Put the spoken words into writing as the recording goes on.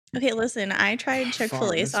Okay, listen, I tried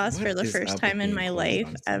Chick-fil-A Fawn, sauce for what the is first up with time in being my closed life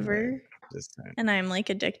on Sunday ever, this time? and I'm like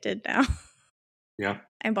addicted now. Yeah.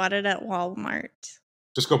 I bought it at Walmart.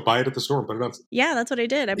 Just go buy it at the store and put it on. Yeah, that's what I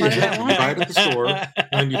did. I bought it at You buy it Walmart. at the store, and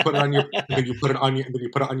then you put it on your, and then you put it on your, and then you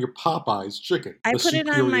put it on your Popeyes chicken. I the put it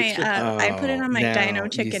on superior my chicken. I put it on my now Dino you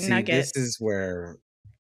chicken see, this nuggets. is where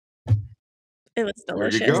It was There you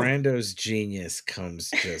delicious. go. Brando's genius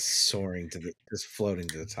comes just soaring to the, just floating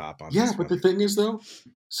to the top on Yeah, this but one. the thing is, though,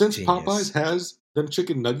 since Genius. Popeyes has them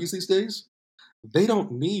chicken nuggets these days, they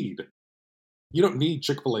don't need. You don't need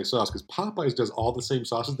Chick-fil-A sauce because Popeyes does all the same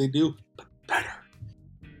sauces they do, but better.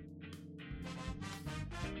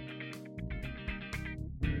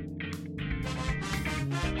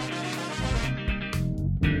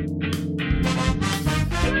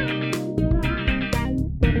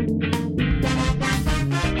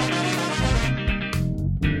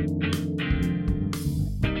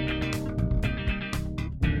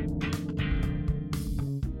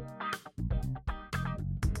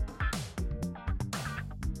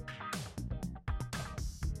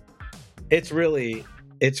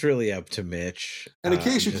 It's really up to Mitch. And in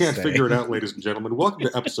case you just can't saying. figure it out, ladies and gentlemen, welcome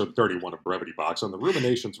to episode 31 of Brevity Box on the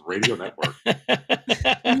Ruminations Radio Network.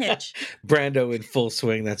 Mitch. Brando in full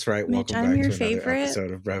swing. That's right. Mitch, Welcome I'm back your to another favorite.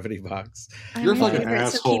 episode of Brevity Box. I'm You're a your fucking favorite,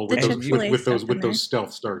 so asshole keep the with those Chick-fil-A with stuff those in with there. those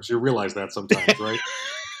stealth starts. You realize that sometimes, right?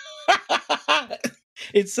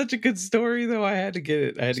 It's such a good story, though. I had to get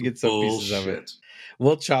it. I had to get some pieces of it. Bullshit.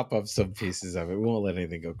 We'll chop up some pieces of it. We won't let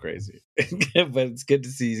anything go crazy. But it's good to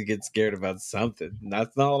see you get scared about something.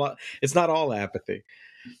 That's not all. It's not all apathy.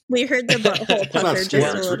 We heard the butthole It's not pucker scare.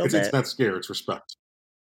 just a little It's bit. not scare. It's respect.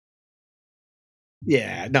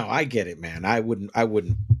 Yeah, no, I get it, man. I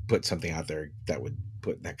wouldn't put something out there that would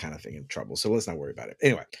put that kind of thing in trouble. So let's not worry about it.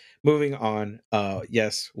 Anyway, moving on.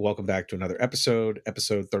 Yes, welcome back to another episode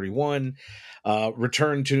 31.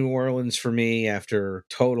 Return to New Orleans for me after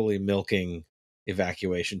totally milking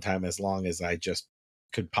evacuation time as long as I just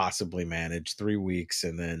could possibly manage, 3 weeks,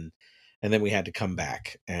 and then we had to come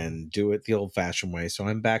back and do it the old-fashioned way. So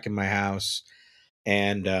I'm back in my house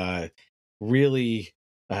and really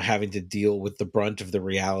having to deal with the brunt of the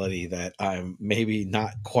reality that I'm maybe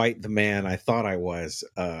not quite the man I thought I was.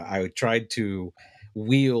 I tried to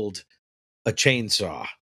wield a chainsaw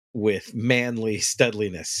with manly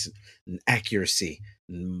studliness and accuracy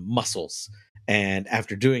and muscles. And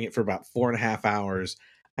after doing it for about 4.5 hours,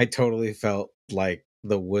 I totally felt like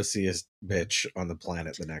the wussiest bitch on the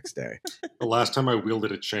planet the next day. The last time I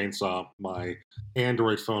wielded a chainsaw, my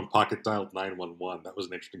Android phone pocket dialed 911. That was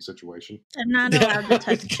an interesting situation. I'm not allowed to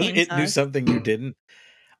touch chainsaws. It knew something you didn't.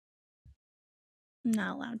 I'm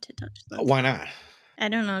not allowed to touch them. Why not? I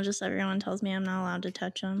don't know. Just everyone tells me I'm not allowed to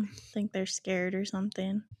touch them. I think they're scared or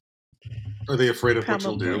something. Are they afraid of what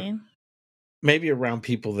you'll do? Probably. Maybe around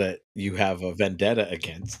people that you have a vendetta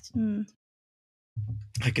against.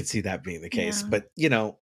 I could see that being the case. Yeah. But,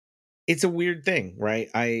 it's a weird thing, right?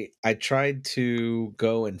 I tried to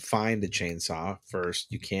go and find a chainsaw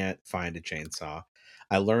first. You can't find a chainsaw.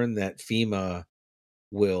 I learned that FEMA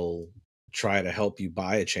will try to help you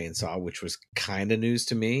buy a chainsaw, which was kind of news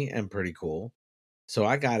to me and pretty cool. So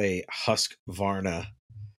I got a Husqvarna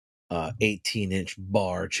 18-inch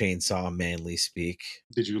bar chainsaw, manly speak.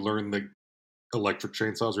 Did you learn that electric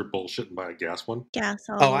chainsaws are bullshit and buy a gas one? Gas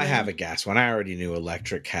all Oh, the I way. have a gas one. I already knew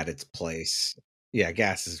electric had its place. Yeah,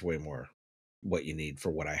 gas is way more what you need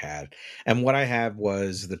for what I had. And what I had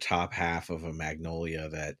was the top half of a magnolia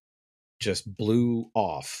that just blew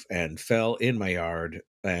off and fell in my yard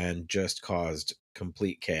and just caused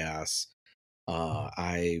complete chaos.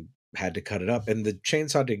 I had to cut it up, and the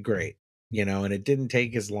chainsaw did great, and it didn't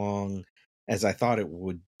take as long as I thought it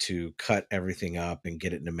would to cut everything up and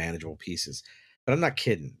get it into manageable pieces. But I'm not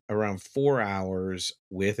kidding. Around 4 hours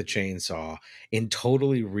with a chainsaw in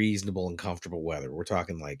totally reasonable and comfortable weather. We're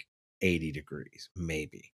talking like 80 degrees,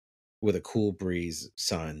 maybe, with a cool breeze,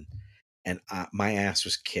 sun. And my ass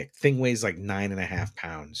was kicked. Thing weighs like 9.5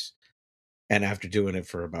 pounds. And after doing it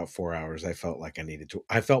for about 4 hours, I felt more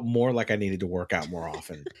like I needed to work out more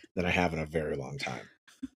often than I have in a very long time.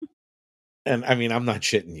 And I mean, I'm not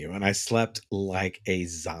shitting you. And I slept like a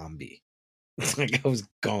zombie. Like I was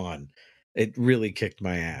gone. It really kicked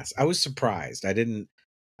my ass. I was surprised. I don't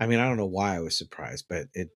know why I was surprised, but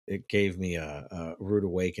it gave me a rude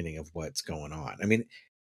awakening of what's going on. I mean,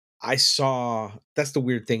 that's the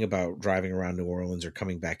weird thing about driving around New Orleans or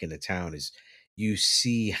coming back into town is you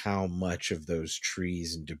see how much of those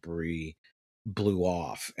trees and debris blew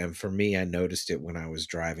off. And for me, I noticed it when I was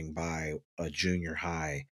driving by a junior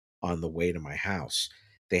high on the way to my house.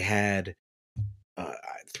 They had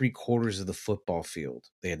 3/4 of the football field.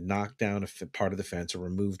 They had knocked down part of the fence or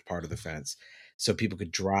removed part of the fence so people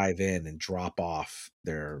could drive in and drop off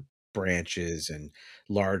their branches and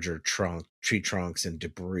larger tree trunks and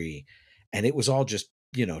debris. And it was all just,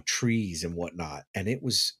 trees and whatnot. And it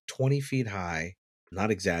was 20 feet high,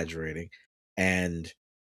 not exaggerating, and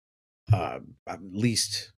at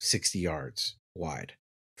least 60 yards wide.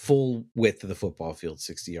 Full width of the football field,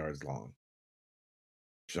 60 yards long.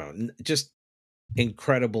 So just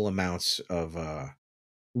incredible amounts of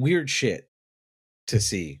weird shit to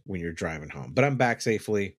see when you're driving home. But I'm back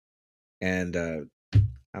safely, and I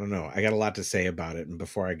don't know. I got a lot to say about it, and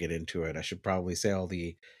before I get into it, I should probably say all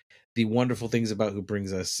the wonderful things about who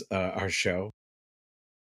brings us our show.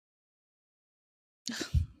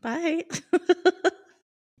 Bye.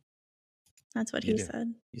 That's what he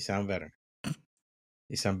said. You sound better.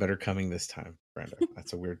 You sound better coming this time, Brando.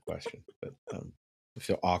 That's a weird question, but I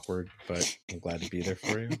feel awkward, but I'm glad to be there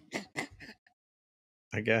for you,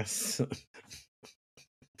 I guess.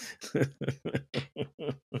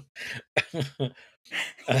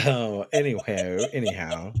 Anyhow,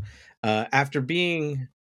 after being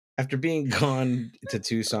gone to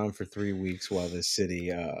Tucson for 3 weeks while the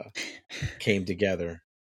city came together.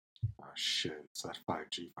 Oh shit! So that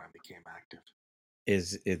 5G finally became active.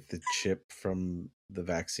 Is it the chip from the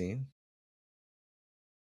vaccine?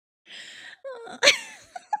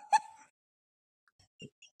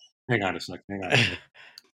 Hang on a sec.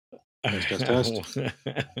 Test.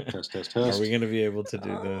 Test. Are we going to be able to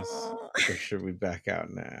do this, or should we back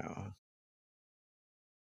out now?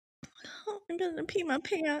 I'm gonna pee my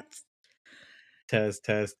pants. Test.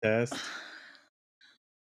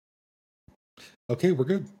 Okay, we're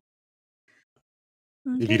good.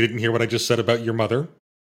 Okay. If you didn't hear what I just said about your mother,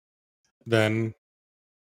 then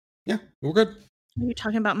yeah, we're good. Are you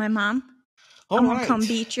talking about my mom? I'm gonna come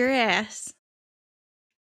beat your ass.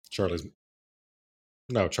 Charlie's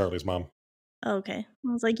mom. Okay.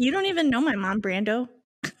 I was like, you don't even know my mom, Brando.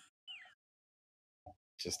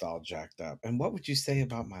 Just all jacked up. And what would you say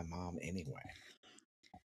about my mom anyway?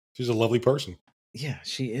 She's a lovely person. Yeah,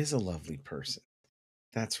 she is a lovely person.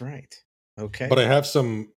 That's right. Okay. But I have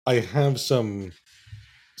some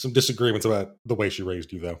disagreements about the way she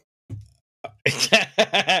raised you, though.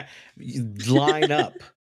 Line up.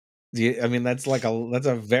 I mean, that's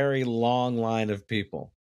a very long line of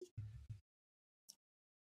people.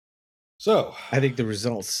 So I think the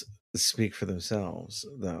results speak for themselves,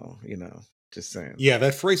 though. Just saying. Yeah,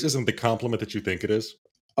 that phrase isn't the compliment that you think it is.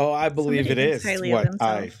 Oh, I believe it is what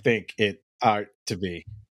I think it ought to be.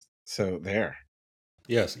 So there.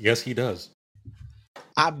 Yes, he does.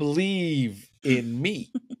 I believe in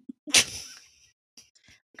me.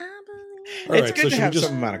 It's good to have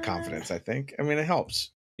some amount of confidence, I think. I mean, it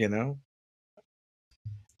helps,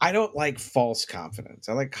 I don't like false confidence.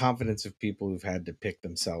 I like confidence of people who've had to pick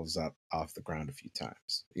themselves up off the ground a few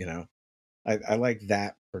times, I like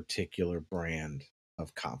that particular brand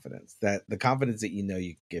of confidence, that the confidence that you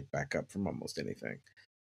can get back up from almost anything.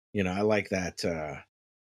 I like that.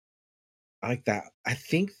 I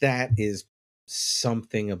think that is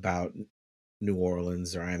something about New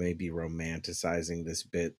Orleans, or I may be romanticizing this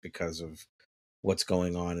bit because of what's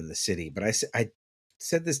going on in the city. But I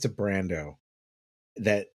said this to Brando,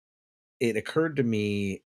 that it occurred to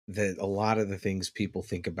me that a lot of the things people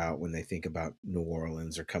think about when they think about New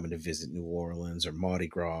Orleans, or coming to visit New Orleans, or Mardi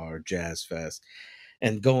Gras, or Jazz Fest,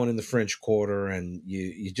 and going in the French Quarter, and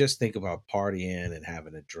you just think about partying and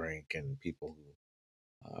having a drink, and people who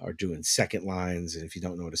are doing second lines. And if you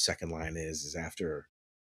don't know what a second line is after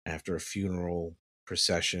a funeral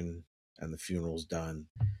procession and the funeral's done,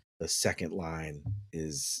 the second line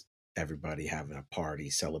is everybody having a party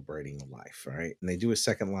celebrating life, right? And they do a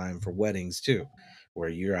second line for weddings too, where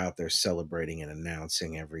you're out there celebrating and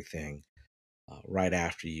announcing everything right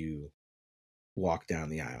after you walk down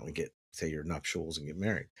the aisle and say your nuptials and get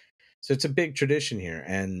married. So it's a big tradition here.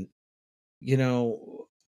 And I know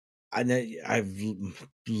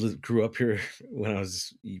grew up here when I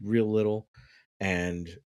was real little and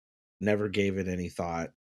never gave it any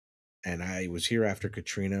thought. And I was here after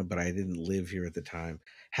Katrina, but I didn't live here at the time.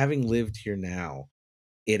 Having lived here now,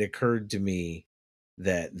 it occurred to me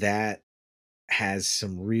that has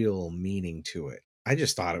some real meaning to it. I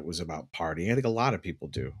just thought it was about partying. I think a lot of people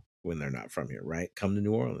do when they're not from here, right? Come to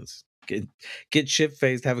New Orleans, get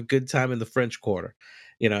shit-faced, have a good time in the French Quarter,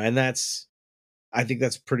 and I think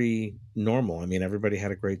that's pretty normal. I mean, everybody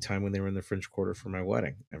had a great time when they were in the French Quarter for my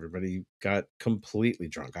wedding. Everybody got completely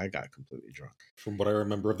drunk. I got completely drunk. From what I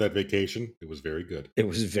remember of that vacation, it was very good. It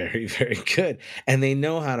was very, very good. And they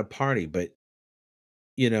know how to party. But,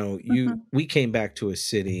 we came back to a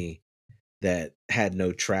city that had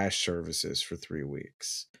no trash services for 3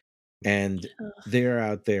 weeks. And they're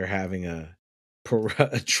out there having a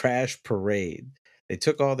trash parade. They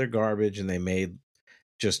took all their garbage and they made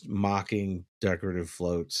just mocking decorative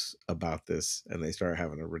floats about this, and they started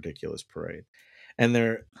having a ridiculous parade. And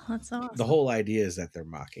that's awesome. The whole idea is that they're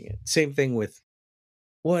mocking it. Same thing with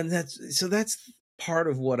and that's part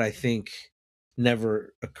of what I think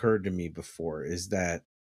never occurred to me before, is that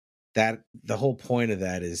the whole point of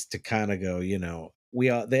that is to kind of go,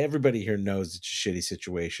 everybody here knows it's a shitty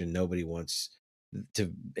situation. Nobody wants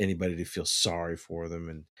anybody to feel sorry for them,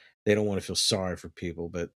 and they don't want to feel sorry for people,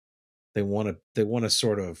 but they want to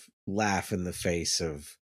sort of laugh in the face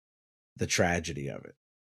of the tragedy of it,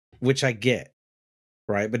 which I get,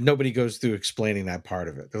 right? But nobody goes through explaining that part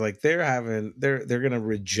of it. They're like, they're going to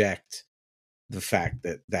reject the fact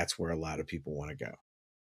that that's where a lot of people want to go,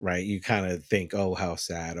 right? You kind of think, oh, how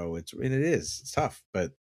sad. Oh, and it is. It's tough,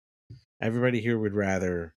 but everybody here would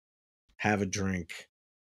rather have a drink,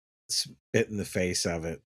 spit in the face of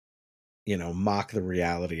it, mock the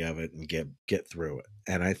reality of it, and get through it.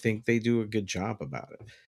 And I think they do a good job about it.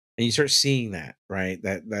 And you start seeing that, right?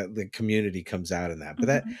 That the community comes out in that. But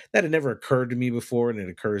that had never occurred to me before, and it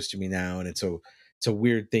occurs to me now. And it's a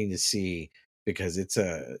weird thing to see, because it's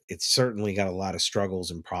certainly got a lot of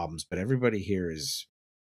struggles and problems, but everybody here is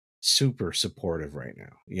super supportive right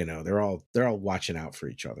now. They're all watching out for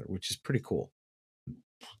each other, which is pretty cool.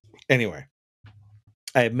 Anyway,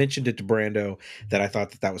 I had mentioned it to Brando that I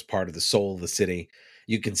thought that was part of the soul of the city.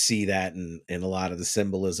 You can see that in a lot of the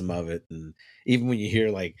symbolism of it. And even when you hear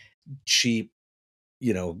like cheap,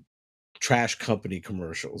 trash company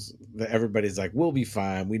commercials, everybody's like, we'll be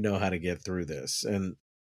fine. We know how to get through this. And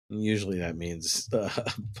usually that means a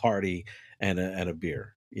party and a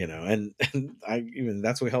beer, and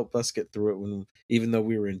that's what helped us get through it. Even though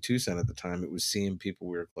we were in Tucson at the time, it was seeing people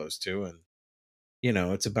we were close to, and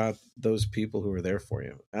it's about those people who are there for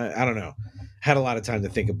you. I don't know. Had a lot of time to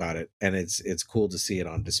think about it, and it's cool to see it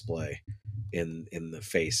on display in the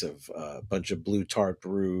face of a bunch of blue tarp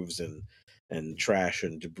roofs and trash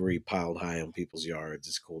and debris piled high on people's yards.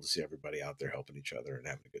 It's cool to see everybody out there helping each other and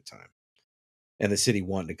having a good time. And the city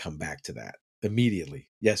wanted to come back to that immediately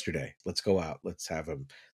yesterday. Let's go out. Let's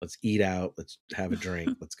eat out. Let's have a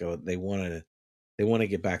drink. Let's go. They want to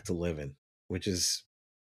get back to living, which is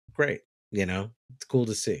great. It's cool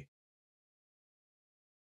to see.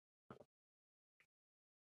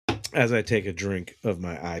 As I take a drink of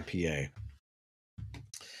my IPA.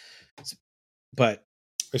 But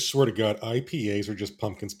I swear to God, IPAs are just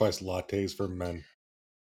pumpkin spice lattes for men.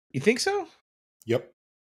 You think so? Yep.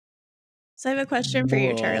 So I have a question for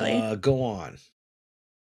you, Charlie. Go on.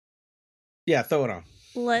 Yeah, throw it on.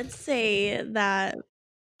 Let's say that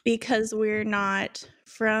because we're not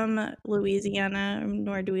from Louisiana,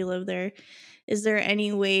 nor do we live there, is there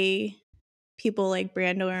any way people like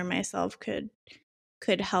Brando or myself could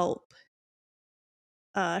help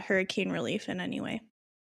hurricane relief in any way?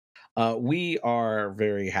 We are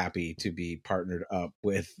very happy to be partnered up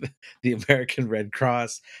with the American Red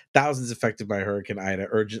Cross. Thousands affected by Hurricane Ida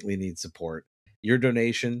urgently need support. Your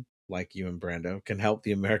donation, like you and Brando, can help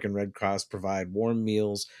the American Red Cross provide warm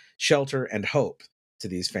meals, shelter, and hope to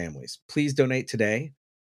these families. Please donate today.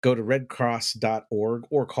 Go to redcross.org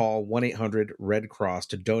or call 1-800-RED-CROSS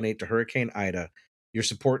to donate to Hurricane Ida. Your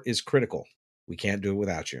support is critical. We can't do it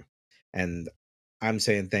without you. And I'm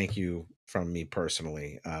saying thank you from me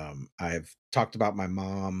personally. I've talked about my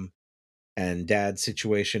mom and dad's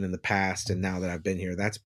situation in the past, and now that I've been here,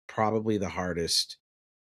 that's probably the hardest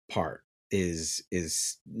part is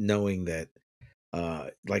knowing that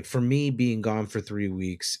like for me being gone for 3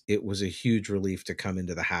 weeks, it was a huge relief to come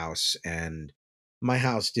into the house, and my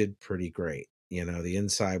house did pretty great. The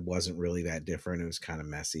inside wasn't really that different. It was kind of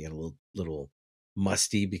messy and a little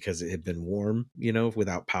musty because it had been warm,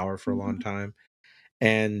 without power for a long time.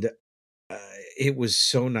 And it was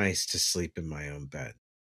so nice to sleep in my own bed.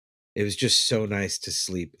 It was just so nice to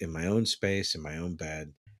sleep in my own space, in my own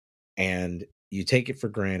bed. And you take it for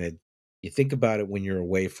granted. You think about it when you're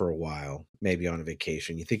away for a while, maybe on a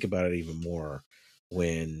vacation. You think about it even more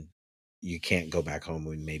when you can't go back home,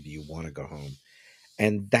 when maybe you want to go home.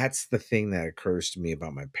 And that's the thing that occurs to me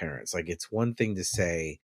about my parents. Like, it's one thing to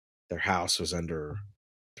say their house was under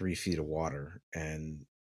 3 feet of water, and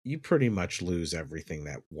you pretty much lose everything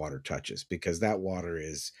that water touches, because that water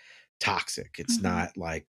is toxic. It's not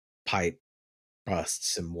like pipe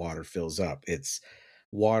busts and water fills up. It's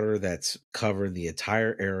water that's covered the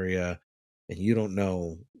entire area, and you don't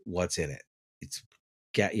know what's in it. It's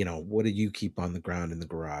what do you keep on the ground in the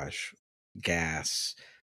garage? Gas,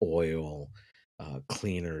 oil,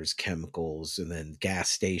 cleaners, chemicals, and then gas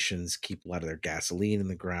stations keep a lot of their gasoline in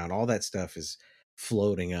the ground. All that stuff is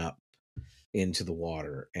floating up into the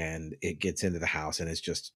water, and it gets into the house, and it's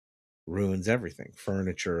just ruins everything.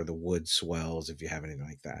 Furniture, the wood swells if you have anything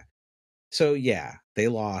like that. So yeah, they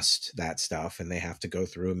lost that stuff, and they have to go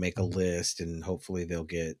through and make a list, and hopefully they'll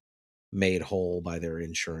get made whole by their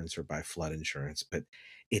insurance or by flood insurance. But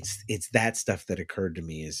it's that stuff that occurred to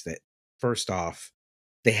me, is that first off,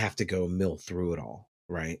 they have to go mill through it all,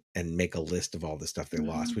 right? And make a list of all the stuff they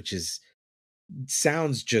lost, which is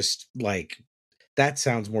sounds just like, that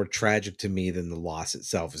sounds more tragic to me than the loss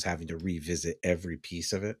itself, is having to revisit every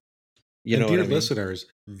piece of it. You and know dear what I mean? listeners,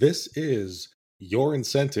 this is your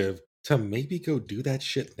incentive to maybe go do that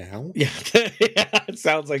shit now. Yeah, it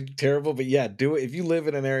sounds like terrible, but yeah, do it if you live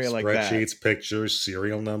in an area like that. Spreadsheets, pictures,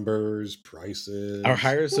 serial numbers, prices, or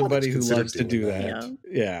hire somebody who consider loves to do doing that.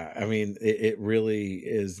 Yeah, I mean, it really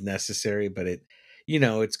is necessary, but it, you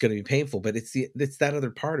know, it's going to be painful. But it's that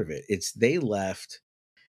other part of it. It's they left,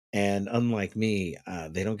 and unlike me,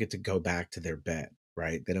 they don't get to go back to their bed,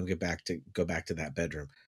 right? They don't go back to that bedroom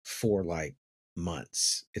for like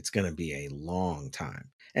months. It's going to be a long time,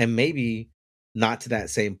 and maybe not to that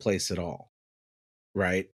same place at all,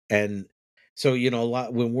 right? And so, you know, a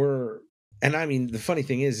lot when we're, and I mean, the funny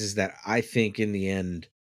thing is that I think in the end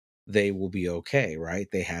they will be okay, right?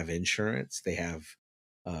 They have insurance, they have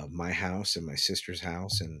my house and my sister's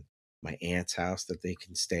house and my aunt's house that they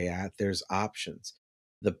can stay at. There's options.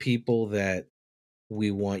 The people that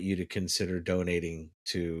we want you to consider donating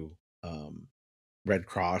to, Red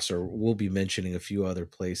Cross, or we'll be mentioning a few other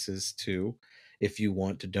places too, if you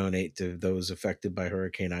want to donate to those affected by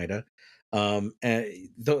Hurricane Ida. And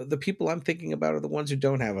the people I'm thinking about are the ones who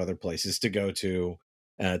don't have other places to go to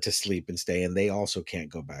sleep and stay, and they also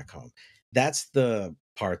can't go back home. That's the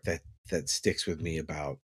part that sticks with me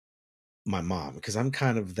about my mom, because I'm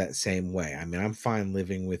kind of that same way. I mean, I'm fine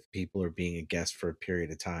living with people or being a guest for a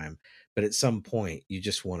period of time, but at some point you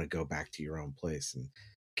just want to go back to your own place and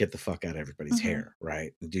get the fuck out of everybody's hair,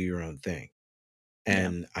 right? And do your own thing.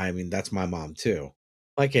 And I mean, that's my mom too,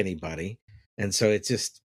 like anybody. And so it's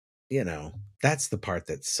just, you know, that's the part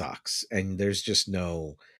that sucks. And there's just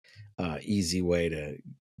no easy way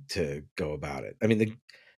to go about it. I mean,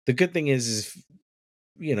 the good thing is,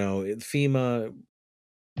 you know, FEMA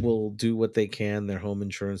will do what they can. Their home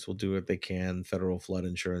insurance will do what they can. Federal flood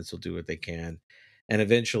insurance will do what they can. And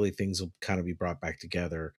eventually things will kind of be brought back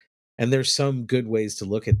together. And there's some good ways to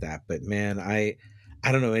look at that. But man, I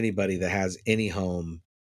don't know anybody that has any home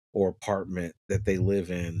or apartment that they live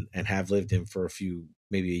in and have lived in for a few,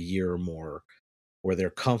 maybe a year or more, where they're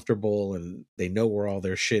comfortable and they know where all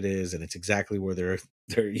their shit is and it's exactly where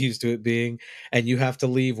they're used to it being. And you have to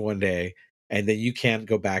leave one day and then you can't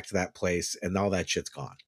go back to that place and all that shit's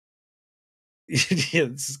gone.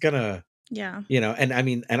 It's gonna, you know, and I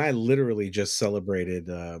mean, and I literally just celebrated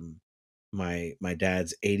my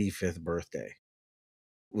dad's 85th birthday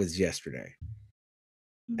was yesterday.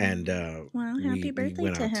 And wow, happy birthday we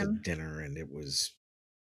went to out him. to dinner, and it was,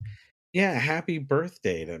 yeah, happy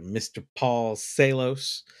birthday to Mr. Paul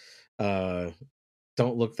Salos. Don't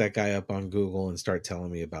look that guy up on Google and start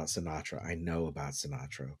telling me about Sinatra. I know about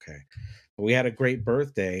Sinatra, okay? But we had a great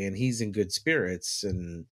birthday, and he's in good spirits,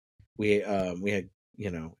 and we had,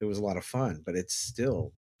 you know, it was a lot of fun, but it's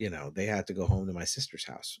still, you know, they had to go home to my sister's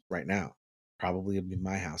house right now. Probably it'll be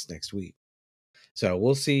my house next week. So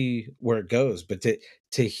we'll see where it goes. But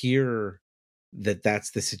to hear that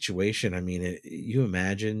that's the situation, I mean, you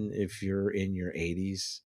imagine if you're in your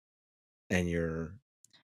 80s and you're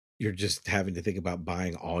just having to think about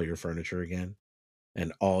buying all your furniture again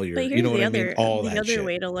and all your, But you know here's what I mean? All the that other shit.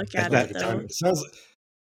 way to look at That it, though. It sounds.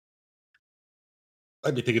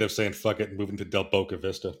 I'd be thinking of saying fuck it and moving to Del Boca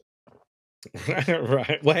Vista.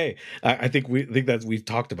 Right. Well, hey, I think we've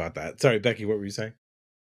talked about that. Sorry, Becky, what were you saying?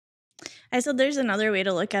 I said there's another way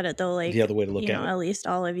to look at it, though. Like, The other way to look you at know, it? at least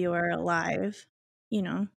all of you are alive, you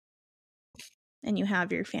know, and you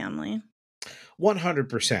have your family.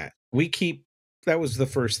 100%. That was the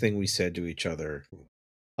first thing we said to each other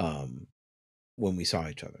when we saw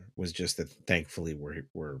each other, was just that thankfully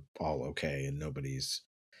we're all okay and nobody's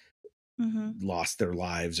lost their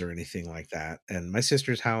lives or anything like that. And my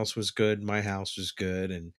sister's house was good, my house was good,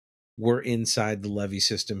 and we're inside the levee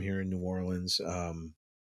system here in New Orleans.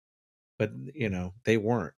 But you know, they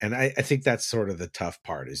weren't. And I think that's sort of the tough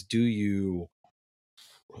part, is do you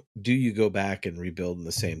go back and rebuild in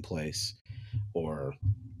the same place, or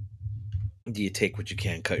do you take what you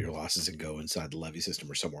can, cut your losses, and go inside the levee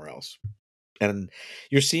system or somewhere else? And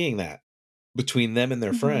you're seeing that between them and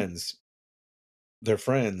their friends. Their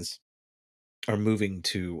friends are moving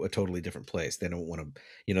to a totally different place. They don't want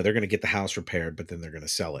to, they're going to get the house repaired, but then they're going to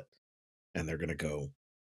sell it and they're going to go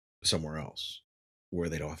somewhere else where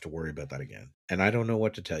they don't have to worry about that again. And I don't know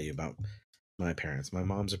what to tell you about my parents. My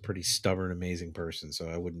mom's a pretty stubborn, amazing person, so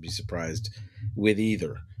I wouldn't be surprised with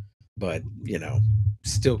either. But,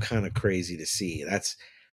 still kind of crazy to see. That's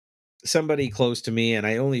somebody close to me, and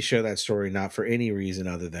I only share that story not for any reason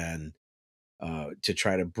other than to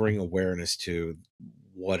try to bring awareness to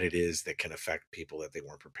what it is that can affect people that they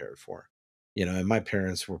weren't prepared for. And my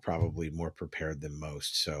parents were probably more prepared than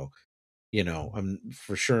most. So, I'm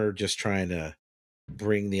for sure just trying to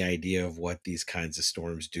bring the idea of what these kinds of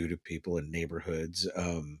storms do to people in neighborhoods.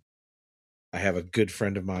 I have a good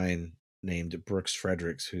friend of mine named Brooks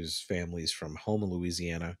Fredericks, whose family's from Houma,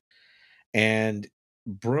 Louisiana. And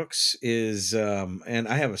Brooks is, and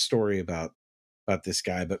I have a story about this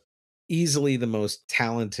guy, but easily the most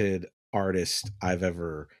talented artist I've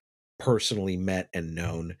ever personally met and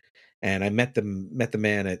known. And I met the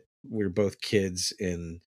man at, we were both kids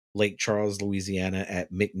in Lake Charles, Louisiana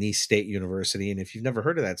at McNeese State University. And if you've never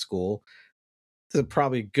heard of that school, there's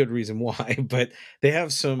probably a good reason why, but they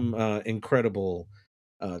have some incredible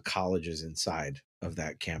colleges inside of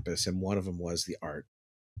that campus. And one of them was the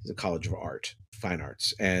College of Art, Fine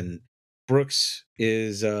Arts. And Brooks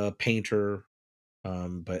is a painter,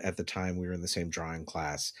 but at the time we were in the same drawing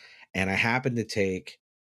class. And I happened to take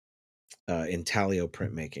intaglio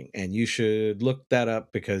printmaking. And you should look that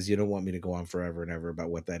up because you don't want me to go on forever and ever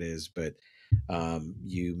about what that is. But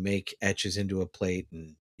you make etches into a plate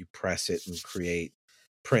and you press it and create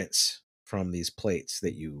prints from these plates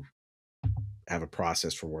that you have a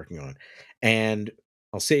process for working on. And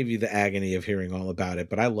I'll save you the agony of hearing all about it,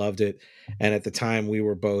 but I loved it. And at the time we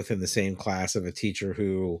were both in the same class of a teacher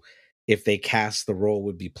who, if they cast the role,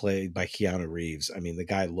 would be played by Keanu Reeves. I mean, the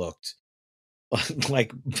guy looked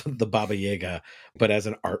like the Baba Yaga, but as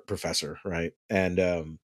an art professor, right?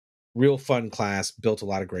 And real fun class, built a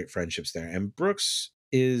lot of great friendships there. And Brooks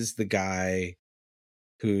is the guy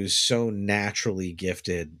who's so naturally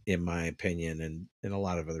gifted, in my opinion, and in a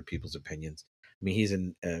lot of other people's opinions. I mean, he's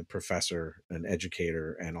a professor, an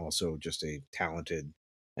educator, and also just a talented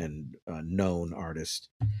and known artist.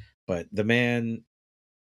 But the man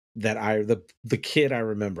that the kid I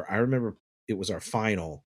remember it was our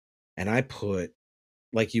final, and I put,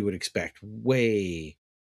 like you would expect, way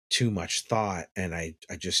too much thought, and I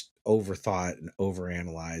just overthought and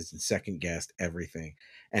overanalyzed and second guessed everything.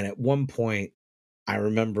 And at one point I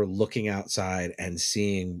remember looking outside and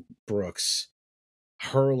seeing Brooks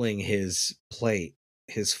hurling his plate,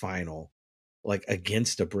 his final, like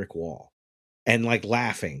against a brick wall and like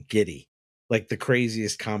laughing, giddy, like the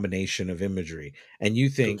craziest combination of imagery. And you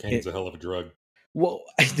think cocaine's a hell of a drug. Well,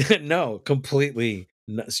 no, completely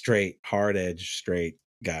straight, hard edge, straight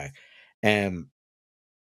guy. And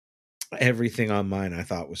everything on mine I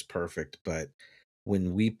thought was perfect. But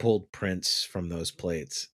when we pulled prints from those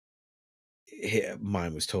plates,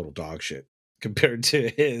 mine was total dog shit compared to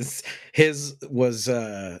his. His was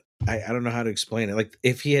I don't know how to explain it. Like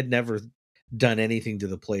if he had never done anything to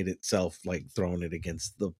the plate itself, like thrown it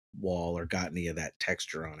against the wall or got any of that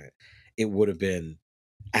texture on it, it would have been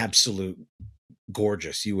absolute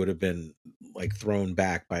gorgeous. You would have been like thrown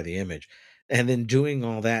back by the image. And then doing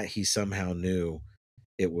all that, he somehow knew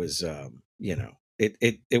it was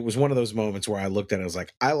it was one of those moments where I looked at it, I was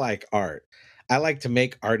like, I like art. I like to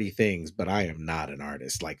make arty things, but I am not an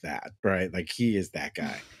artist like that, right? Like he is that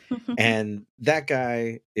guy. And that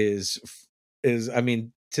guy is I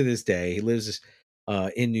mean, to this day, he lives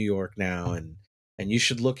in New York now, and you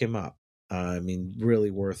should look him up. I mean, really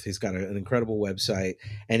worth. He's got an incredible website,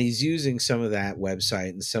 and he's using some of that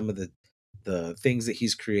website and some of the things that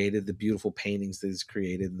he's created, the beautiful paintings that he's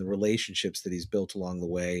created, and the relationships that he's built along the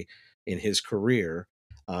way in his career.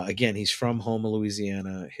 Again, he's from Houma,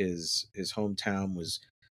 Louisiana. His hometown was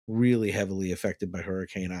really heavily affected by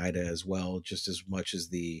Hurricane Ida as well, just as much as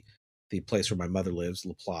the place where my mother lives,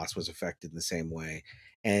 Laplace, was affected in the same way.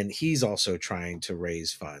 And he's also trying to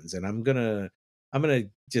raise funds. And I'm gonna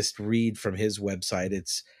just read from his website.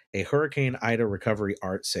 It's a Hurricane Ida recovery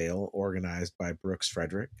art sale organized by Brooks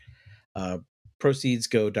Frederick. Proceeds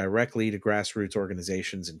go directly to grassroots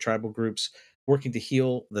organizations and tribal groups working to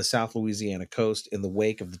heal the South Louisiana coast in the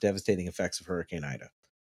wake of the devastating effects of Hurricane Ida.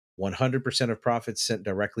 100% of profits sent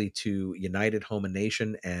directly to United Houma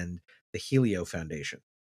Nation and the Helio Foundation.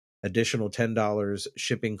 Additional $10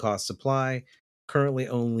 shipping cost supply. Currently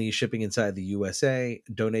only shipping inside the USA.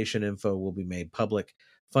 Donation info will be made public.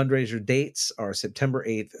 Fundraiser dates are September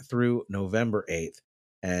 8th through November 8th.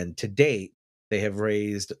 And to date, they have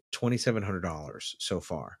raised $2,700 so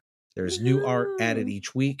far. There's new art added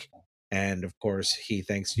each week. And of course, he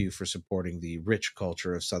thanks you for supporting the rich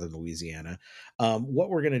culture of Southern Louisiana. What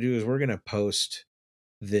we're going to do is we're going to post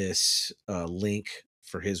this link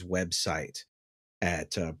for his website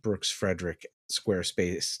at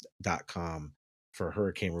brooksfredericksquarespace.com for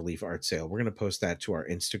Hurricane Relief Art Sale. We're going to post that to our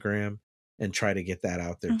Instagram and try to get that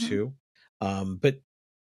out there too. But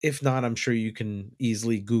if not, I'm sure you can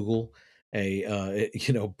easily Google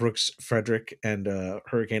Brooks Frederick and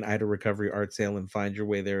Hurricane Ida Recovery Art Sale and find your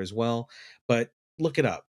way there as well. But look it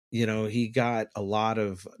up. He got a lot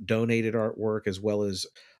of donated artwork as well as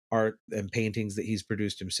art and paintings that he's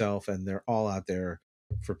produced himself, and they're all out there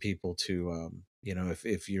for people to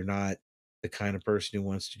if you're not the kind of person who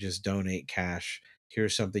wants to just donate cash,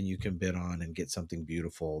 here's something you can bid on and get something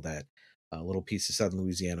beautiful, that a little piece of Southern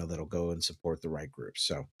Louisiana that'll go and support the right groups.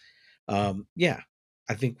 So I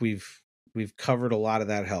think we've covered a lot of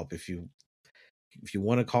that help. If you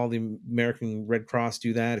want to call the American Red Cross,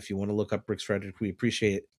 do that. If you want to look up Brooks Frederick, we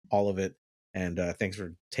appreciate all of it. And thanks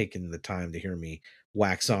for taking the time to hear me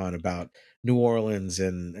wax on about New Orleans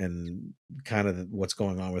and kind of what's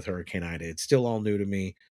going on with Hurricane Ida. It's still all new to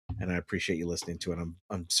me, and I appreciate you listening to it.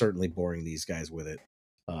 I'm certainly boring these guys with it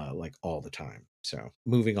like all the time. So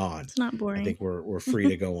moving on. It's not boring. I think we're free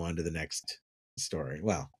to go on to the next story.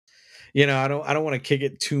 Well, I don't want to kick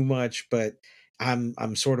it too much, but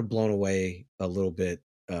I'm sort of blown away a little bit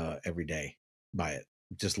every day by it.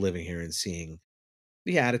 Just living here and seeing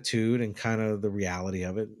the attitude and kind of the reality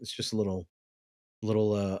of it. It's just a little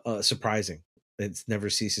surprising. It never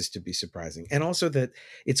ceases to be surprising. And also that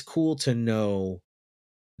it's cool to know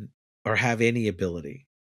or have any ability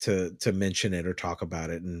to mention it or talk about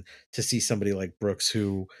it, and to see somebody like Brooks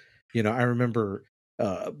who, I remember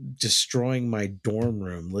destroying my dorm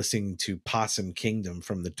room listening to Possum Kingdom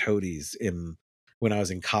from the Toadies when I was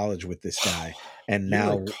in college with this guy. And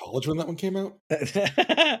now in college when that one came out.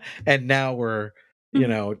 And now we're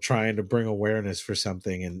trying to bring awareness for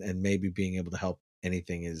something, and maybe being able to help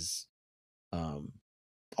anything is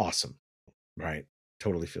awesome, right?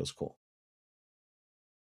 Totally feels cool.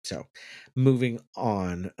 So moving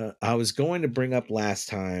on, I was going to bring up last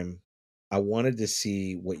time, I wanted to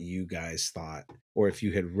see what you guys thought, or if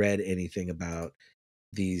you had read anything about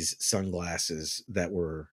these sunglasses that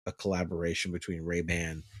were a collaboration between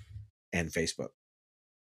Ray-Ban and Facebook.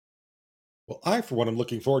 Well, I, for one, am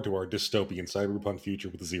looking forward to our dystopian cyberpunk future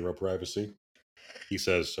with zero privacy, he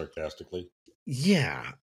says sarcastically.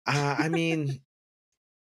 Yeah. I mean,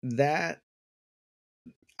 that...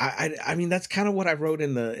 I mean, that's kind of what I wrote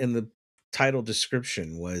in the title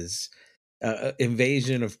description was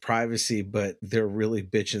invasion of privacy, but they're really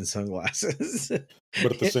bitchin' sunglasses.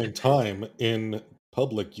 But at the same time, in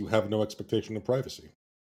public, you have no expectation of privacy.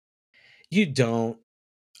 You don't.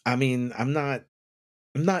 I mean, I'm not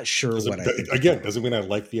sure what I think. Again, doesn't mean I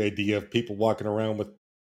like the idea of people walking around with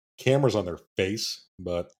cameras on their face,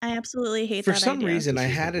 but I absolutely hate for that some idea. reason I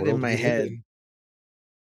had it in my head.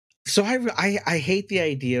 So I hate the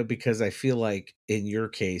idea because I feel like in your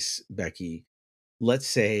case, Becky, let's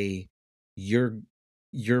say you're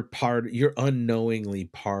unknowingly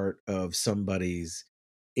part of somebody's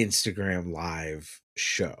Instagram live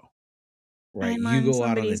show, right? I'm you go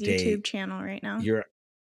out on a somebody's date. YouTube channel right now.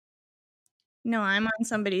 No, I'm on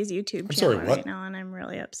somebody's YouTube channel right now, and I'm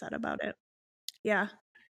really upset about it. Yeah.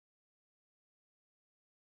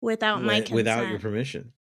 Without my consent. Without your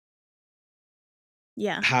permission.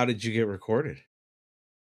 Yeah. How did you get recorded?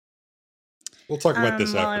 We'll talk about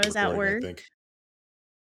this while after I was at work. I think.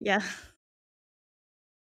 Yeah.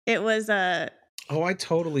 It was Oh, I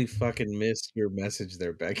totally fucking missed your message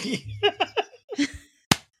there, Becky.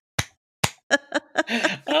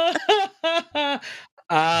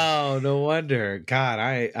 Oh, no wonder. God,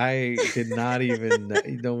 I did not even.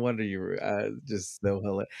 No wonder you were just so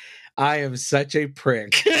hilarious. I am such a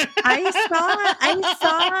prick. I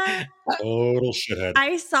saw total shithead.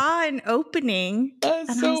 I saw an opening, That's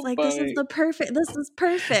and so I was like, funny. This is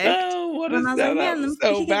perfect. Oh, what a and I was setup. like, man,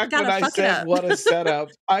 So back when I said what a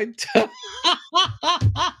setup,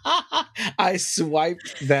 I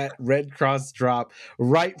swiped that Red Cross drop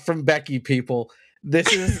right from Becky, people.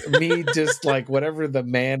 This is me just like whatever the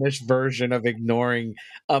mannish version of ignoring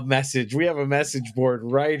a message. We have a message board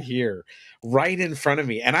right here, right in front of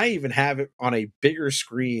me. And I even have it on a bigger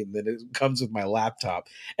screen than it comes with my laptop.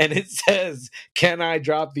 And it says, "Can I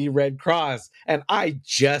drop the Red Cross?" And I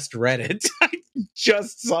just read it. I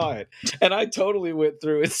just saw it. And I totally went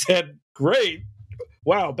through and said, "Great.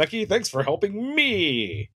 Wow, Becky, thanks for helping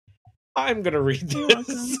me. I'm going to read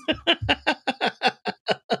this."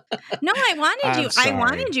 No, I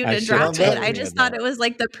wanted you to drop it. I just thought it was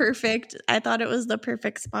like I thought it was the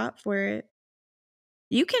perfect spot for it.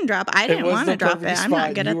 You can drop. I It didn't was want the to drop it. perfect I'm not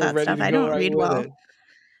spot. good You at were that ready stuff. to I go don't right read with well. it.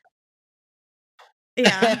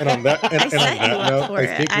 Yeah. And on that, I and on set that you up note, for I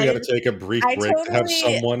it. think we got to take a brief break to have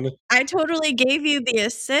someone. I totally gave you the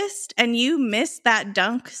assist, and you missed that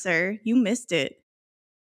dunk, sir. You missed it.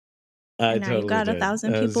 I And now you totally got did.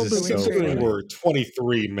 1,000 That was people just booing so for Considering it. we're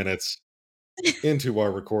 23 minutes into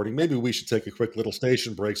our recording, maybe we should take a quick little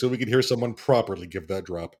station break so we can hear someone properly give that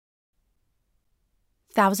drop.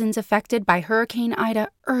 Thousands affected by Hurricane Ida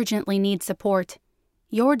urgently need support.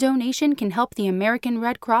 Your donation can help the American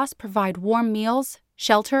Red Cross provide warm meals,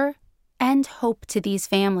 shelter, and hope to these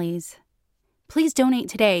families. Please donate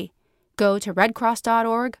today. Go to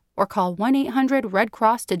redcross.org or call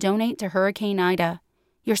 1-800-RED-CROSS to donate to Hurricane Ida.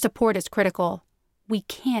 Your support is critical. We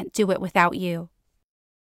can't do it without you.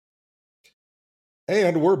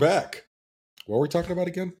 And we're back. What were we talking about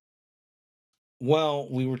again? Well,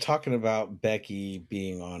 we were talking about Becky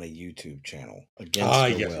being on a YouTube channel against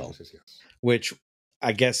her will, yes. which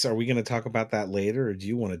I guess, are we going to talk about that later, or do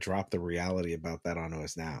you want to drop the reality about that on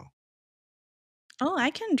us now? Oh, I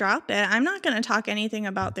can drop it. I'm not going to talk anything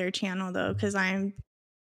about their channel though, because I'm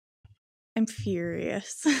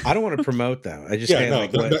furious. I don't want to promote them. I just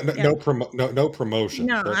no promotion.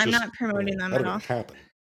 No, But I'm just, not promoting them how at did all. it happen?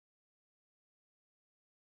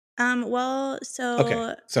 Well,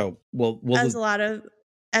 Okay, so we'll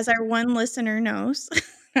as our one listener knows,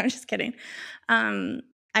 I'm just kidding.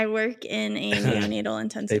 I work in a neonatal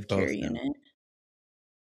intensive care unit.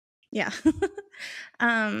 Yeah.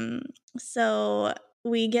 So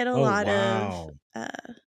we get a lot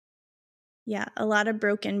of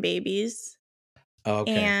broken babies.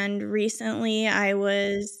 Okay. And recently I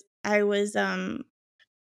was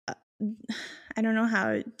I don't know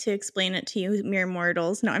how to explain it to you mere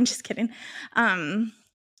mortals. No, I'm just kidding.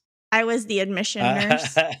 I was the admission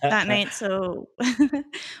nurse that night. So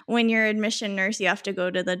when you're admission nurse, you have to go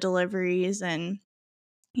to the deliveries, and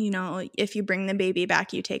if you bring the baby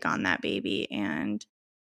back, you take on that baby. And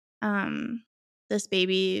this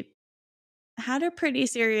baby had a pretty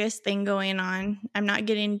serious thing going on. I'm not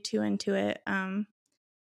getting too into it.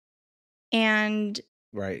 And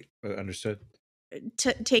right, understood.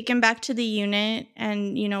 Take him back to the unit,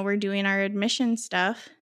 and we're doing our admission stuff.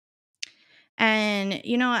 And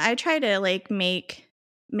I try to like make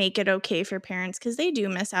it okay for parents, because they do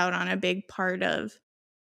miss out on a big part of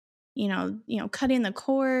cutting the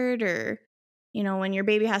cord, or when your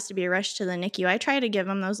baby has to be rushed to the NICU. I try to give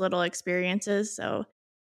them those little experiences. So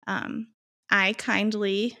I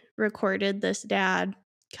kindly recorded this dad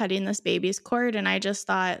cutting this baby's cord, and I just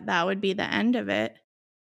thought that would be the end of it.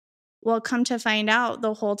 Well, come to find out,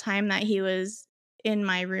 the whole time that he was in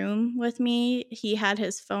my room with me, he had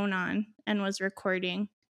his phone on and was recording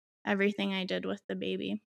everything I did with the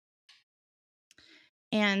baby.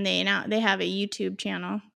 And they have a YouTube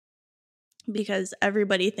channel, because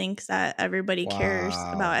everybody thinks that everybody cares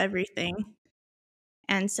about everything.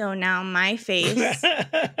 And so now my face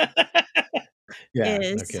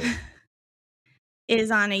is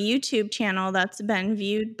on a YouTube channel that's been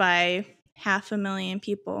viewed by 500,000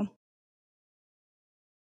 people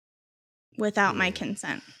without my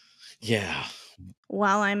consent. Yeah.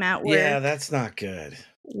 While I'm at work. Yeah, that's not good.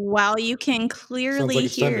 While you can clearly Sounds like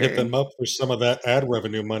it's time to hit them up for some of that ad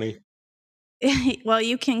revenue money. Well,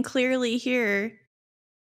 you can clearly hear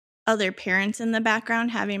other parents in the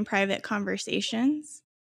background having private conversations,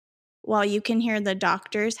 while you can hear the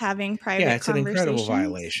doctors having private conversations. Yeah, it's an incredible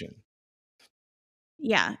violation.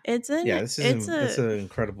 Yeah, it's an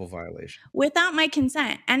incredible violation. Without my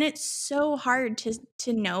consent. And it's so hard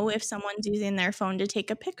to know if someone's using their phone to take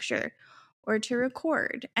a picture or to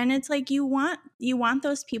record. And it's like you want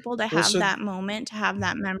those people to have that moment, to have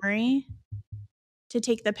that memory, to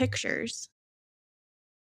take the pictures.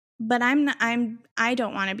 But I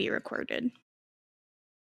don't want to be recorded.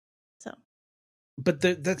 So. But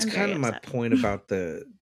that's kind of my point about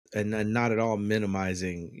and not at all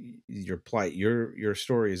minimizing your plight. Your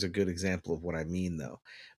story is a good example of what I mean, though,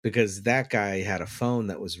 because that guy had a phone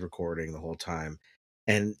that was recording the whole time.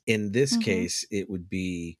 And in this case, it would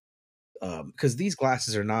be because these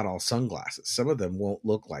glasses are not all sunglasses. Some of them won't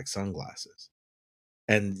look like sunglasses.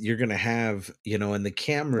 And you're going to have, and the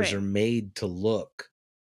cameras are made to look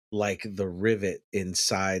like the rivet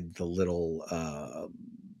inside the little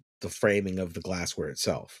the framing of the glassware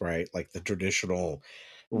itself, right? Like the traditional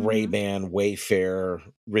Ray-Ban Wayfair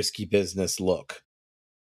risky business look.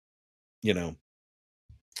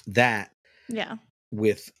 That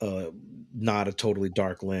with not a totally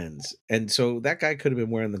dark lens. And so that guy could have been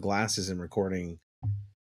wearing the glasses and recording,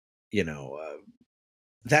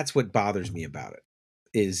 that's what bothers me about it.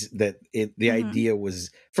 is that the idea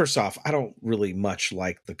was, first off, I don't really much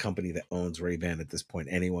like the company that owns Ray-Ban at this point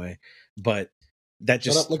anyway, but that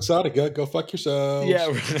just... Shut up, Luxottica, go fuck yourselves. Yeah,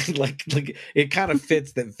 right. like it kind of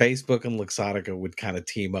fits that Facebook and Luxottica would kind of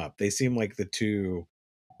team up. They seem like the two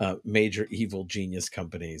major evil genius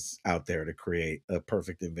companies out there to create a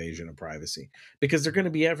perfect invasion of privacy, because they're going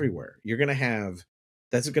to be everywhere. You're going to have...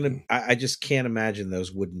 I just can't imagine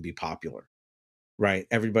those wouldn't be popular. Right,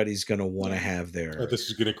 everybody's going to want to have their... this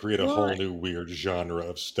is going to create a whole new weird genre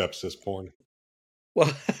of stepsis porn.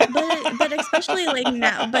 Well, but especially like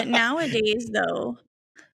now, but nowadays though,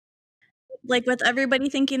 like with everybody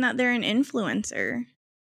thinking that they're an influencer,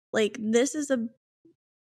 like this is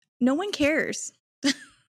no one cares,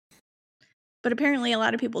 but apparently a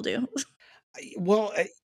lot of people do. Well,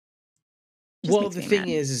 the thing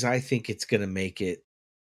is I think it's going to make it.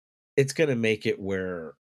 It's going to make it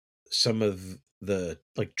where some of the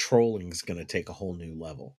like trolling is going to take a whole new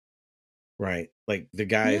level, right? Like the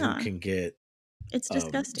guy who can get it's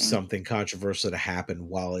disgusting something controversial to happen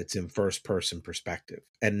while it's in first person perspective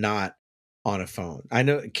and not on a phone. I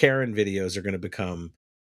know Karen videos are going to become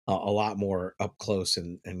a lot more up close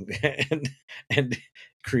and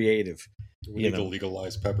creative. We need to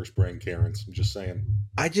legalize pepper spraying Karens. I'm just saying.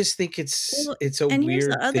 I just think it's a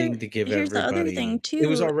weird thing to give everybody. Here's the other thing too. It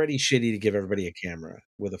was already shitty to give everybody a camera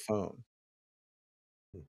with a phone.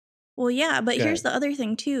 Well, yeah, but here's the other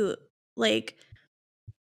thing too. Like,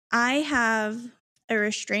 I have a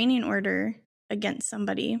restraining order against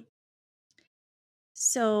somebody.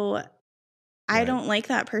 So I don't like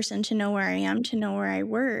that person to know where I am, to know where I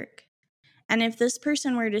work. And if this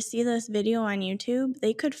person were to see this video on YouTube,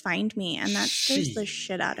 they could find me, and that scares the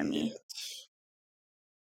shit out of me.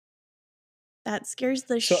 That scares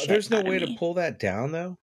the shit out of me. So there's no way to pull that down,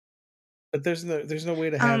 though? But there's no way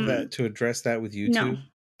to have that, to address that with YouTube? No.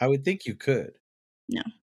 I would think you could. No.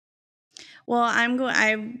 Well,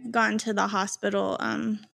 I've gone to the hospital,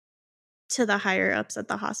 to the higher ups at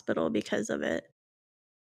the hospital because of it.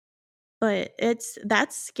 But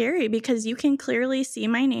that's scary because you can clearly see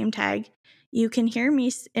my name tag. You can hear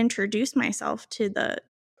me introduce myself to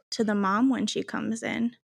the mom when she comes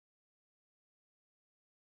in.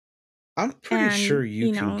 I'm pretty sure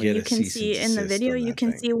you can get you can see in the video. You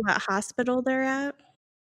can see what hospital they're at.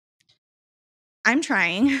 I'm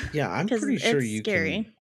trying. Yeah, I'm pretty sure it's you scary.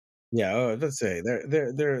 can. Yeah, let's say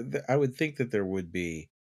there. I would think that there would be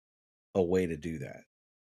a way to do that.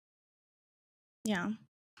 Yeah,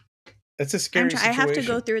 that's a scary situation. I have to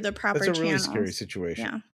go through the proper channels. That's a really scary situation.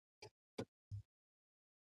 Yeah.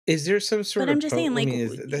 Is there some sort of... But I'm just saying, like,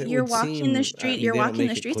 you're walking the street, you're walking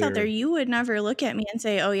the streets out there. You would never look at me and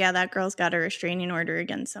say, "Oh yeah, that girl's got a restraining order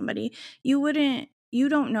against somebody." You wouldn't. You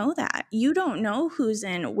don't know that. You don't know who's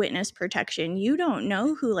in witness protection. You don't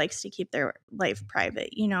know who likes to keep their life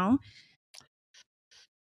private, you know?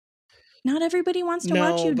 Not everybody wants to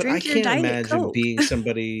watch you drink your Diet Coke. Being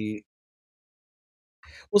somebody...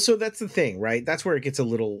 Well, so that's the thing, right? That's where it gets a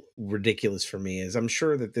little ridiculous for me, is I'm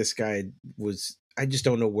sure that this guy was... I just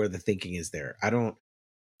don't know where the thinking is there. I don't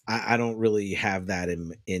really have that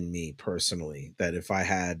in me personally, that if I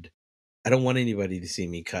don't want anybody to see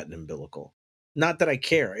me cut an umbilical. Not that I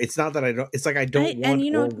care. It's not that I don't. It's like I don't want.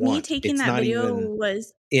 And or me want. taking it's that video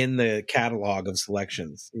was in the catalog of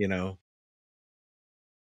selections.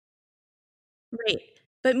 Right.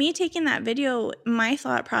 But me taking that video, my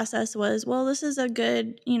thought process was, well, this is a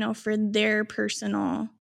good, for their personal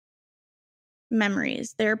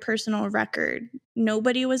memories, their personal record.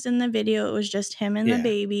 Nobody was in the video. It was just him and the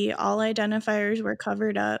baby. All identifiers were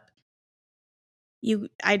covered up.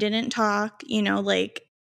 I didn't talk, like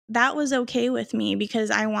that was okay with me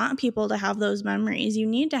because I want people to have those memories. You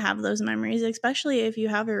need to have those memories, especially if you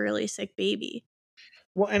have a really sick baby.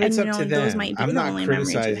 Well, and it's up to them. I'm not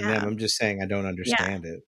criticizing them. I'm just saying I don't understand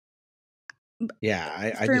it.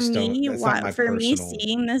 Yeah, I just don't. That's not my personal... me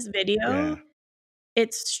seeing this video,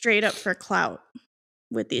 it's straight up for clout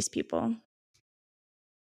with these people.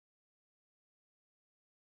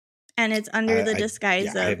 And it's under the disguise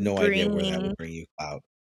of I have no idea where that would bring you clout.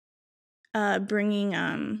 Bringing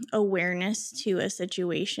awareness to a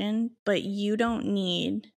situation, but you don't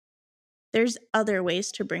need... There's other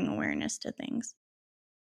ways to bring awareness to things.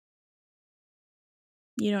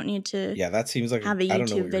 You don't need to that seems like have a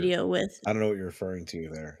YouTube video with... I don't know what you're referring to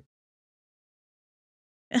there.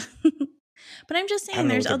 But I'm just saying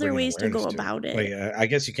there's other ways to go about it. Like, I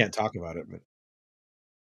guess you can't talk about it, but...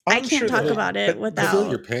 I can't talk about it without... I feel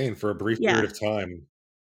you're paying for a brief period of time.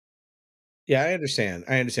 Yeah, I understand,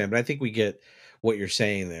 but I think we get what you're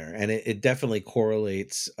saying there, and it definitely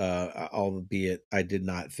correlates, albeit I did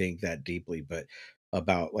not think that deeply, but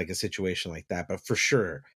about like a situation like that. But for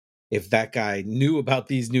sure, if that guy knew about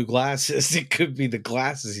these new glasses, it could be the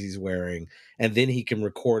glasses he's wearing, and then he can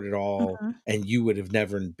record it all, Mhm. and you would have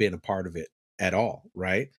never been a part of it at all,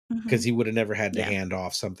 right? Because Mhm. he would have never had to Yeah. hand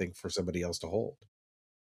off something for somebody else to hold.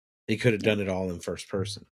 He could have Yeah. done it all in first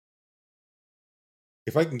person.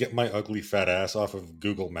 If I can get my ugly fat ass off of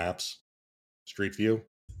Google Maps Street View,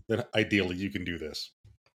 then ideally you can do this.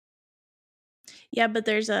 Yeah, but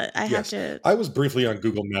I have Yes, to I was briefly on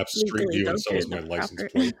Google Maps Street legally View, go and so through was my the license proper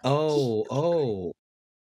plate. Oh,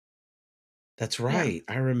 that's Yeah. right.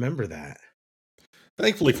 I remember that.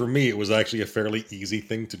 Thankfully for me, it was actually a fairly easy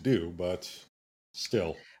thing to do, but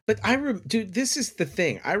still. But dude, this is the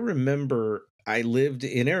thing. I remember I lived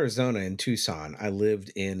in Arizona in Tucson. I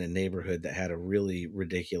lived in a neighborhood that had a really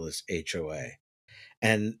ridiculous HOA.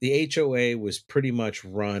 And the HOA was pretty much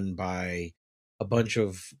run by a bunch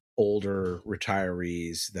of older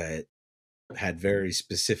retirees that had very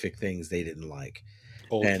specific things they didn't like.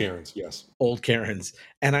 Old And Karens, yes. old Karens.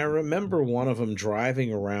 And I remember one of them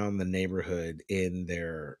driving around the neighborhood in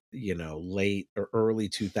their, late or early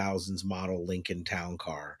 2000s model Lincoln Town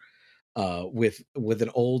Car, with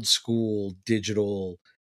an old school digital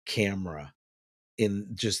camera, in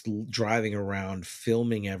just driving around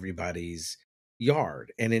filming everybody's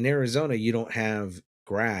yard. And in Arizona, you don't have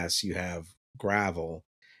grass, you have gravel.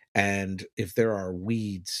 And if there are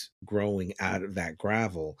weeds growing out of that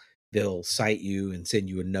gravel, they'll cite you and send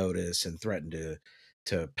you a notice and threaten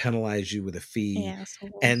to penalize you with a fee.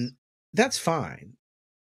 assholes. And that's fine.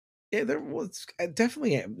 Yeah, there was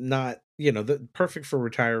definitely not, the perfect for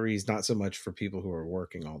retirees, not so much for people who are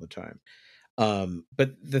working all the time.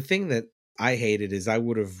 But the thing that I hated is I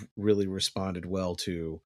would have really responded well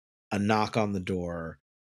to a knock on the door.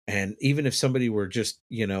 And even if somebody were just,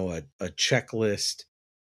 a checklist,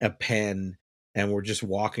 a pen, and were just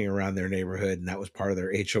walking around their neighborhood and that was part of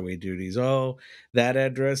their HOA duties. Oh, that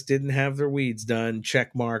address didn't have their weeds done.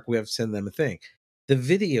 Check mark. We have to send them a thing. The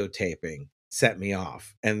videotaping set me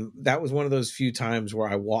off. And that was one of those few times where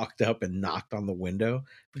I walked up and knocked on the window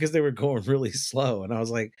because they were going really slow. And I was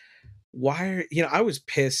like, why I was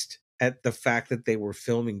pissed at the fact that they were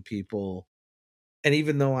filming people. And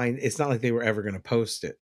even though it's not like they were ever going to post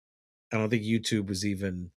it. I don't think YouTube was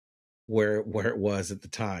even where it was at the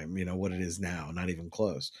time, what it is now, not even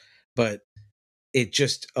close. But it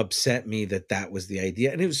just upset me that was the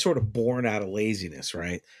idea. And it was sort of born out of laziness,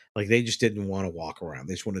 right? Like they just didn't want to walk around.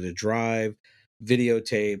 They just wanted to drive,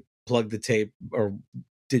 videotape, plug the tape, or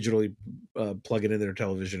digitally plug it into their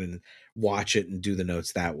television and watch it and do the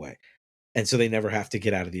notes that way. And so they never have to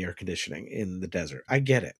get out of the air conditioning in the desert. I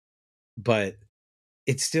get it. But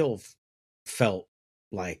it still felt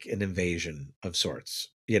like an invasion of sorts,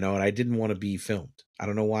 and I didn't want to be filmed. I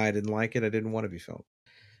don't know why I didn't like it. I didn't want to be filmed.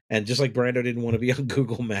 And just like Brando didn't want to be on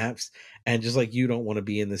Google Maps, and just like you don't want to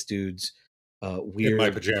be in this dude's weird in my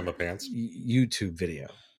pajama pants YouTube video,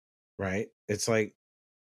 right? It's like,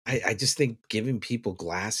 I just think giving people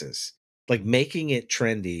glasses, like making it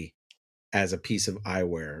trendy as a piece of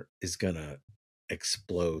eyewear, is gonna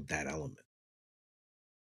explode that element.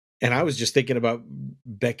 And I was just thinking about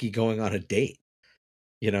Becky going on a date.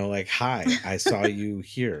 Like, hi, I saw you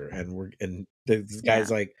here, and this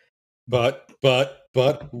guy's like, but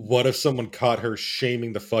what if someone caught her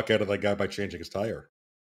shaming the fuck out of that guy by changing his tire?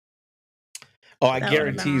 Oh, I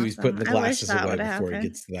guarantee you he's putting the I wish glasses that away would've before he happened.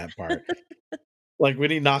 gets to that part. Like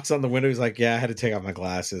when he knocks on the window, he's like, yeah, I had to take off my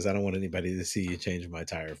glasses. I don't want anybody to see you change my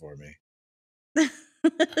tire for me.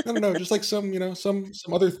 I don't know, just like some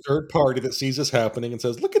other third party that sees this happening and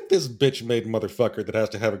says, look at this bitch-made motherfucker that has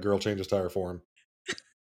to have a girl change his tire for him.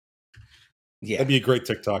 Yeah. That'd be a great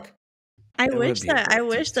TikTok. I It would wish be a great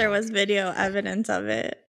there TikTok. was video evidence of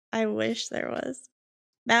it. I wish there was.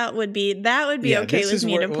 That would be Yeah, okay this with is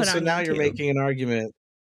me where, to well, put so on now you're YouTube. making an argument.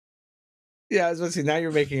 Yeah, I was going to say, now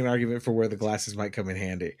you're making an argument for where the glasses might come in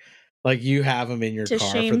handy. Like you have them in your To car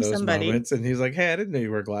for shame those somebody. moments, and he's like, hey, I didn't know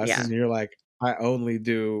you wear glasses. Yeah. And you're like, I only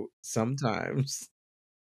do sometimes.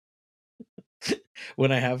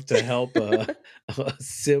 When I have to help a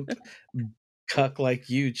simp cuck like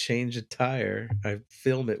you change a tire, I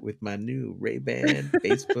film it with my new Ray-Ban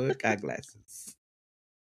Facebook eyeglasses.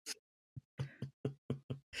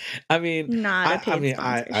 I mean, Not a paid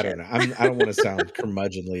I don't know. I don't want to sound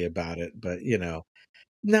curmudgeonly about it, but no,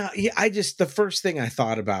 yeah, the first thing I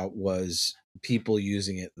thought about was people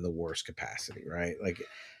using it in the worst capacity, right? Like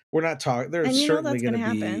we're not talking. There's And certainly that's going to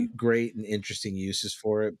gonna be happen. great and interesting uses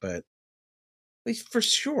for it, but for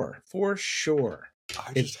sure.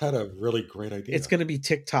 I just had a really great idea. It's going to be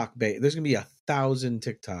TikTok based. There's going to be 1,000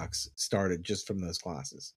 TikToks started just from those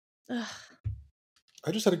classes. Ugh.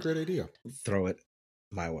 I just had a great idea. Throw it.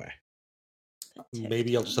 my way.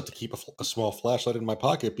 Maybe I'll just have to keep a small flashlight in my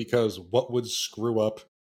pocket, because what would screw up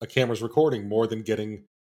a camera's recording more than getting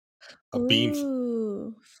a beam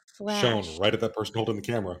shown flash. right at that person holding the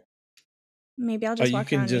camera? Maybe I'll just You walk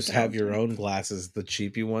can around just naked all have the your time. own glasses, the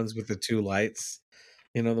cheapy ones with the 2 lights.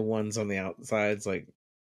 You know, the ones on the outsides, like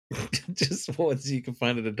just ones you can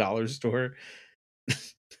find at a dollar store.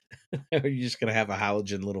 Or you're just gonna have a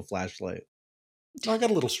halogen little flashlight. I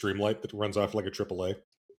got a little stream light that runs off like a AAA.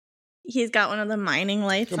 He's got one of the mining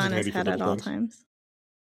lights Comes on in his handy for head at little all things. times.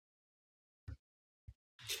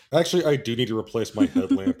 Actually, I do need to replace my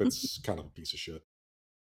headlamp. It's kind of a piece of shit.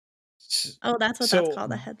 Oh, that's what that's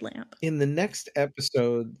called, a headlamp. In the next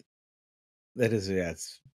episode, that is, yeah,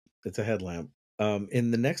 it's a headlamp.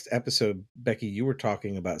 In the next episode, Becky, you were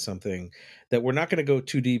talking about something that we're not going to go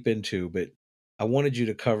too deep into, but I wanted you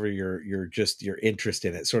to cover your interest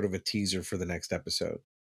in it, sort of a teaser for the next episode.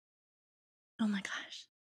 Oh my gosh,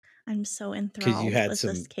 I'm so Because enthralled you had with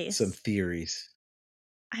this case. some theories.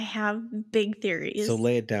 I have big theories. So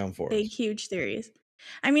lay it down for big, us. huge theories.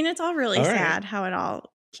 I mean, it's all really All right. sad how it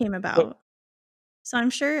all came about. So I'm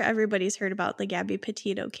sure everybody's heard about the Gabby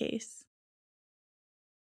Petito case.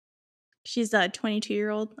 She's a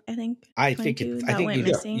 22-year-old, I think. I think 22 that went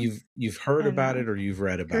missing. you've heard And, about it, or you've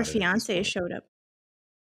read about her it. Her fiance showed up.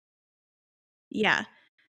 Yeah.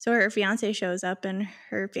 So her fiance shows up and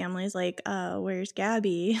her family's like, where's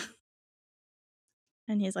Gabby?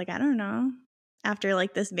 And he's like, I don't know. After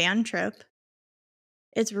like this van trip.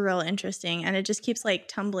 It's real interesting, and it just keeps like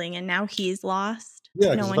tumbling, and now he's lost.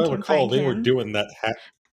 Yeah, no because one if I can recall, find they him. were doing that.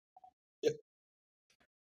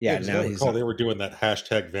 Yeah, because now I he's recall they were doing that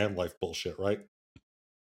hashtag van life bullshit, right?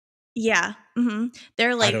 Yeah,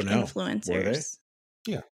 they're like I don't know. influencers. Were they?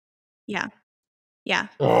 Yeah. Yeah, yeah.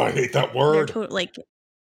 Oh, I hate that They're word.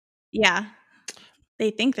 yeah.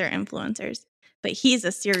 They think they're influencers, but he's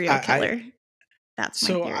a serial killer. That's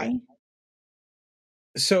my theory.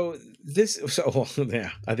 Yeah,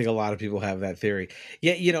 I think a lot of people have that theory.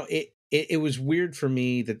 Yeah, you know, it was weird for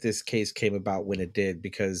me that this case came about when it did,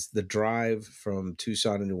 because the drive from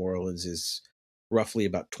Tucson to New Orleans is roughly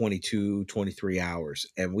about 22, 23 hours.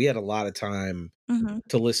 And we had a lot of time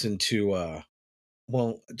to listen to,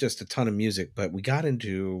 just a ton of music, but we got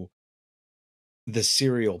into the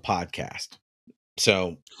Serial podcast.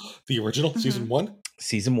 So the original season 1?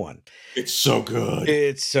 Season 1. It's so good.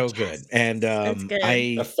 It's so good. And it's good.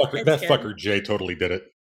 that fucker Jay totally did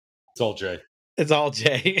it. It's all Jay. It's all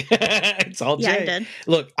Jay. It's all Jay. I did.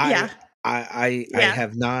 Look, I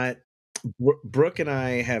have not. Brooke and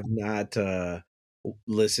I have not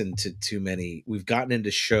listened to too many. We've gotten into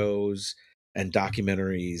shows and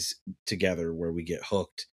documentaries together where we get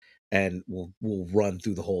hooked, and we'll run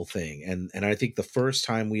through the whole thing. And I think the first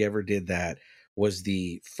time we ever did that was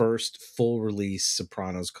the first full release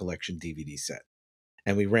Sopranos collection DVD set.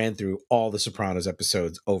 And we ran through all the Sopranos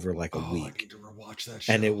episodes over like a week. I need to rewatch that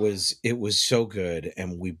show. And it was so good,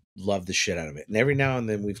 and we loved the shit out of it. And every now and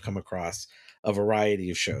then we've come across a variety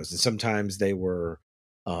of shows, and sometimes they were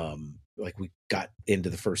like we got into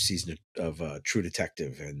the first season of True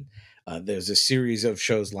Detective, and there's a series of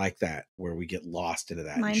shows like that where we get lost into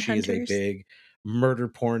that. And she is a big murder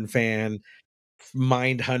porn fan.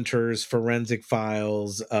 Mindhunters, Forensic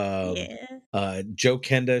Files, Joe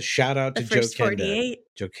Kenda. Shout out to Joe Kenda. 48.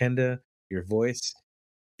 Joe Kenda, your voice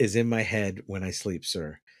is in my head when I sleep,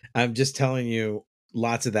 sir. I'm just telling you,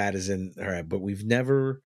 lots of that is in her head, but we've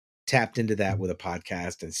never tapped into that with a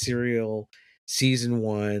podcast. And Serial season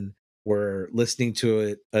 1, we're listening to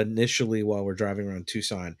it initially while we're driving around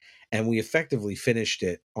Tucson, and we effectively finished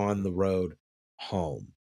it on the road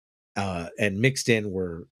home. And mixed in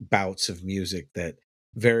were bouts of music that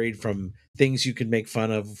varied from things you could make fun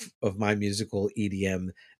of my musical EDM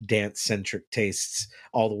dance-centric tastes,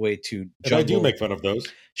 all the way to Jungle. And I do make fun of those.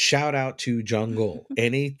 Shout out to Jungle.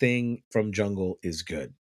 Anything from Jungle is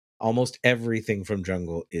good. Almost everything from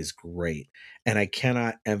Jungle is great. And I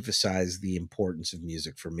cannot emphasize the importance of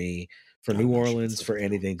music for me, for New Orleans, for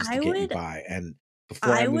anything, just to get you by. And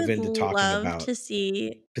before I move into talking about to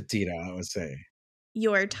see Petito, I would say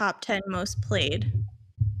your top 10 most played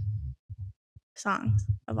songs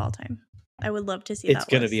of all time. I would love to see that. It's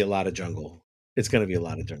going to be a lot of Jungle. It's going to be a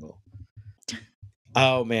lot of Jungle.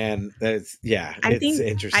 Oh man, that's it's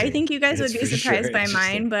interesting. I think you guys would be surprised by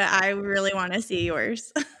mine, but I really want to see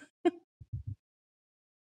yours.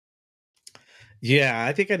 Yeah,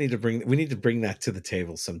 I think we need to bring that to the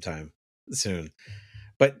table sometime soon.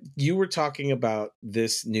 But you were talking about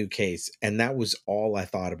this new case, and that was all I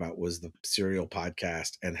thought about was the Serial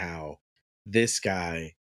podcast, and how this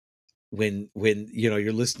guy, when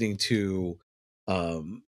you're listening to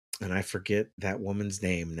and I forget that woman's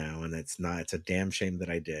name now, and it's a damn shame that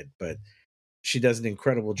I did, but she does an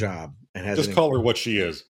incredible job and has Just call her what she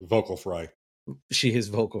is, vocal fry. She is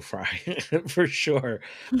vocal fry for sure.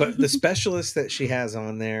 But the specialists that she has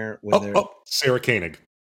on there Sarah Koenig.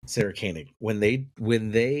 Sarah Koenig, when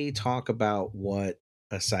they talk about what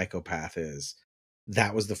a psychopath is,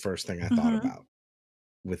 that was the first thing I thought about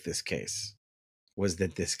with this case, was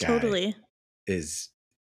that this guy totally is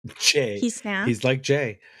Jay. He snapped. He's like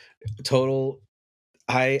Jay. Total.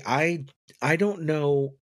 I don't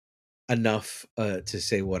know enough to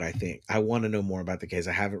say what I think. I want to know more about the case.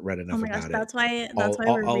 I haven't read enough about it. That's why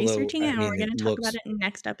we're researching it, and we're going to talk about it in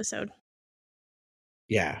next episode.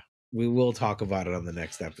 Yeah, we will talk about it on the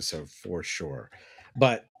next episode for sure.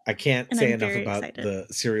 But I can't say enough about the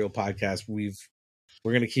Serial podcast.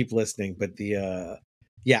 We're going to keep listening, but I'm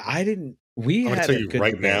going to tell you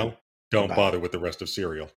right now, don't bother with the rest of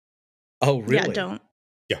Serial. Oh, really? Yeah, don't.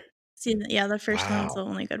 See, the first one's the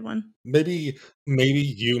only good one. Maybe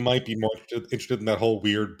you might be more interested in that whole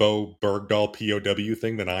weird Bo Bergdahl POW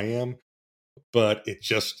thing than I am, but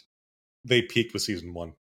they peaked with season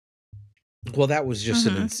 1. Well, that was just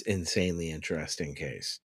an insanely interesting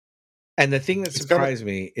case. And the thing that surprised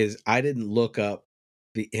me is I didn't look up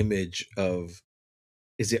the image of,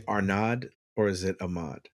 is it Arnaud or is it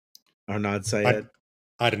Ahmad? Arnaud Syed?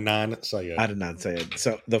 Adnan Syed.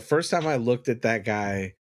 So the first time I looked at that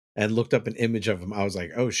guy and looked up an image of him, I was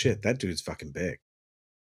like, oh shit, that dude's fucking big.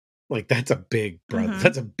 Like, that's a big brother.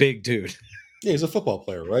 That's a big dude. Yeah, he's a football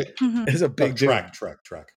player, right? He's a big dude.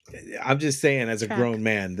 Track. I'm just saying, as a grown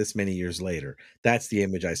man, this many years later, that's the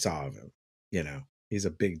image I saw of him. You know, he's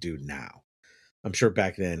a big dude now. I'm sure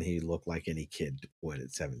back then he looked like any kid would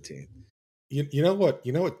at 17. You know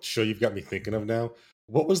what show you've got me thinking of now?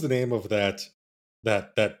 What was the name of that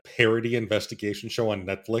parody investigation show on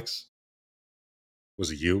Netflix? Was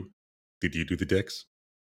it you? Did you do the dicks?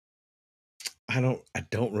 I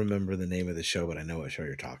don't remember the name of the show, but I know what show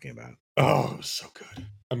you're talking about. Oh, it was so good.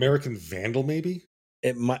 American Vandal, maybe?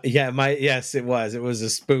 Yes, it was. It was a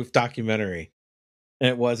spoof documentary.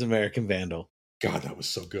 It was American Vandal. God, that was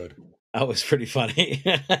so good. That was pretty funny.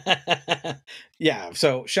 Yeah.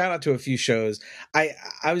 So shout out to a few shows. I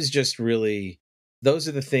was just really, those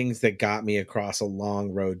are the things that got me across a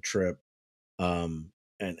long road trip.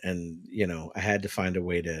 And you know, I had to find a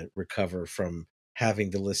way to recover from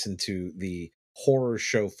having to listen to the horror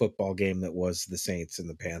show football game that was the Saints and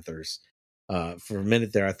the Panthers. For a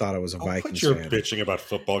minute there, I thought I was a Vikings fan. You're bitching about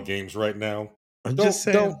football games right now. I'm just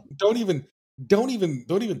saying. Don't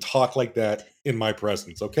even talk like that in my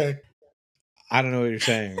presence, okay? I don't know what you're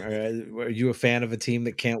saying. Are you a fan of a team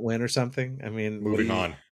that can't win or something? I mean, moving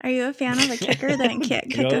on. Are you a fan of a kicker that can't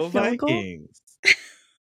kick a field goal?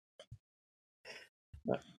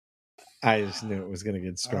 I just knew it was going to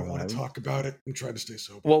get strong. I don't want to talk about it. I'm trying to stay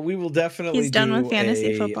sober. Well, we will definitely He's done with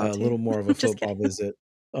fantasy football a little more of a football visit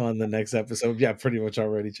on the next episode. Yeah, pretty much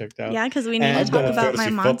already checked out. Yeah, because we need to talk about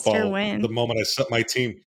my monster win. The moment I set my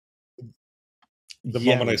team,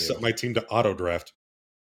 set my team to auto draft.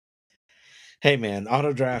 Hey man,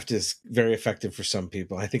 auto draft is very effective for some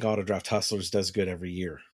people. I think Auto Draft Hustlers does good every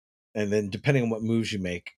year. And then depending on what moves you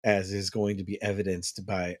make, as is going to be evidenced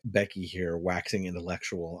by Becky here waxing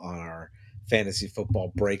intellectual on our fantasy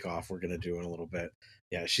football break off we're going to do in a little bit.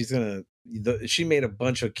 Yeah, she made a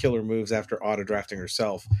bunch of killer moves after auto drafting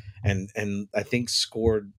herself and I think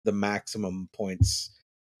scored the maximum points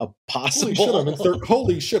possible.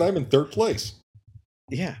 Holy shit, I'm in third place.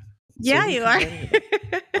 Yeah. Yeah, you are.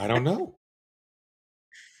 I don't know.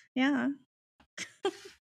 Yeah.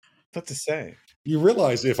 What to say? You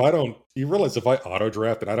realize if I auto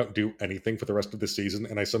draft and I don't do anything for the rest of the season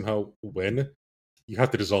and I somehow win, you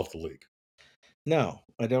have to dissolve the league. No,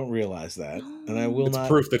 I don't realize that. And I will not. It's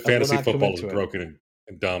proof that fantasy football is broken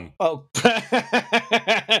and dumb. Oh,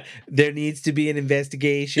 there needs to be an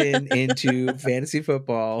investigation into fantasy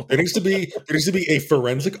football. There needs to be a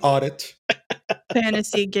forensic audit.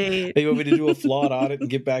 Fantasy gate. You want me to do a flawed audit and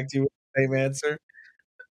get back to you with the same answer?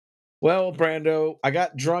 Well, Brando, I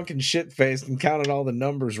got drunk and shit-faced and counted all the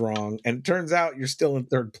numbers wrong, and it turns out you're still in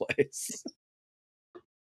third place.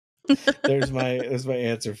 There's my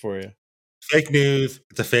answer for you. Fake news.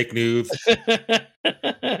 It's a fake news.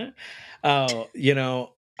 Oh,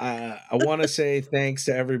 I want to say thanks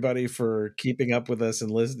to everybody for keeping up with us and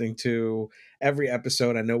listening to every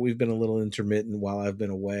episode. I know we've been a little intermittent while I've been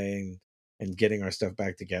away and getting our stuff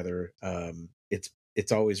back together.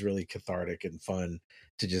 It's always really cathartic and fun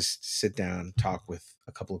to just sit down, talk with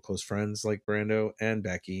a couple of close friends like Brando and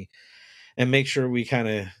Becky, and make sure we kind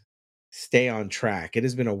of stay on track. It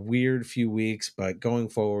has been a weird few weeks, but going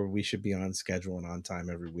forward, we should be on schedule and on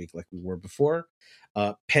time every week like we were before,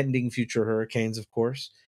 pending future hurricanes, of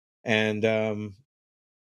course. And, we're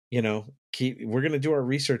going to do our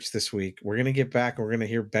research this week. We're going to get back and we're going to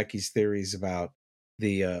hear Becky's theories about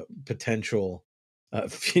the potential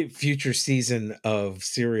future season of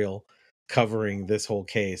Serial covering this whole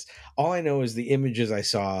case. All I know is the images I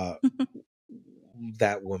saw,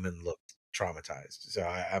 that woman looked traumatized. So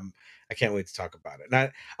I can't wait to talk about it.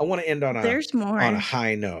 And I want to end on There's more. on a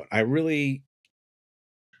high note. I'm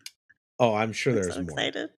sure there's so more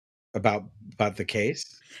excited. about the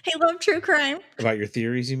case. Hey, love true crime. About your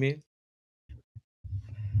theories, you mean?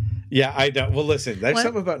 Yeah, I don't. Well, listen, there's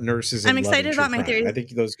something about nurses. I'm excited about my theories. I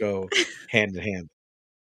think those go hand in hand.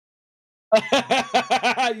 You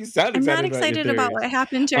sound excited. I'm not excited about what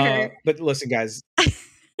happened to her. But listen, guys.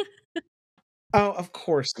 Oh, of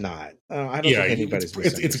course not. I don't think anybody's.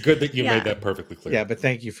 It's good that you made that perfectly clear. Yeah, but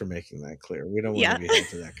thank you for making that clear. We don't want to be held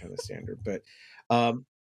to that kind of standard. But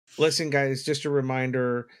listen, guys, just a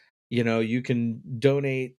reminder. You can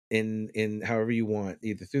donate in however you want,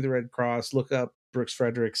 either through the Red Cross. Look up Brooks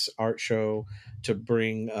Frederick's art show to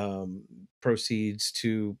bring proceeds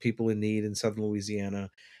to people in need in Southern Louisiana,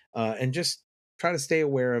 and just try to stay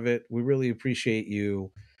aware of it. We really appreciate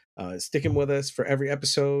you sticking with us for every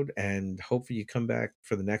episode, and hopefully you come back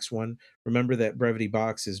for the next one. Remember that Brevity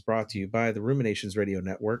Box is brought to you by the Ruminations Radio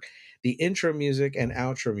Network. The intro music and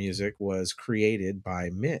outro music was created by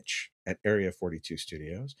Mitch at Area 42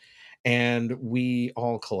 Studios, and we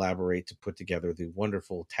all collaborate to put together the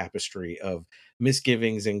wonderful tapestry of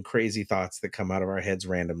misgivings and crazy thoughts that come out of our heads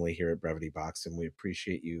randomly here at Brevity Box, and we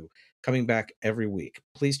appreciate you coming back every week.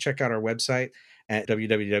 Please check out our website at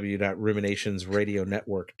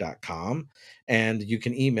www.ruminationsradionetwork.com. And you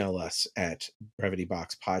can email us at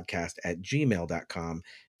brevityboxpodcast@gmail.com.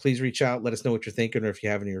 Please reach out. Let us know what you're thinking, or if you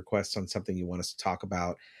have any requests on something you want us to talk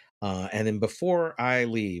about. And then before I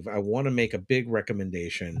leave, I want to make a big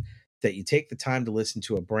recommendation that you take the time to listen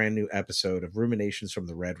to a brand new episode of Ruminations from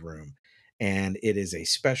the Red Room. And it is a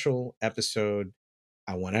special episode.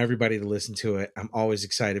 I want everybody to listen to it. I'm always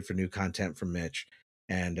excited for new content from Mitch.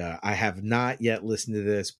 And I have not yet listened to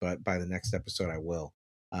this, but by the next episode, I will.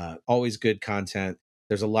 Always good content.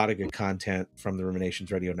 There's a lot of good content from the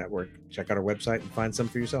Ruminations Radio Network. Check out our website and find some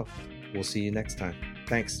for yourself. We'll see you next time.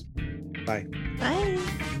 Thanks. Bye. Bye.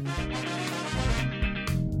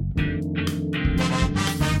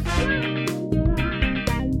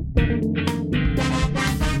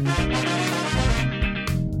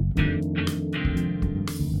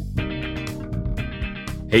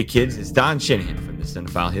 Hey kids, it's Don Shanahan from the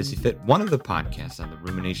Cinephile Hissy Fit, one of the podcasts on the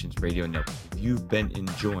Ruminations Radio Network. If you've been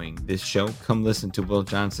enjoying this show, come listen to Will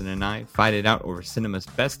Johnson and I fight it out over cinema's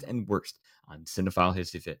best and worst on Cinephile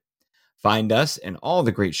Hissy Fit. Find us and all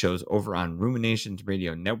the great shows over on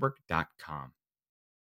ruminationsradionetwork.com.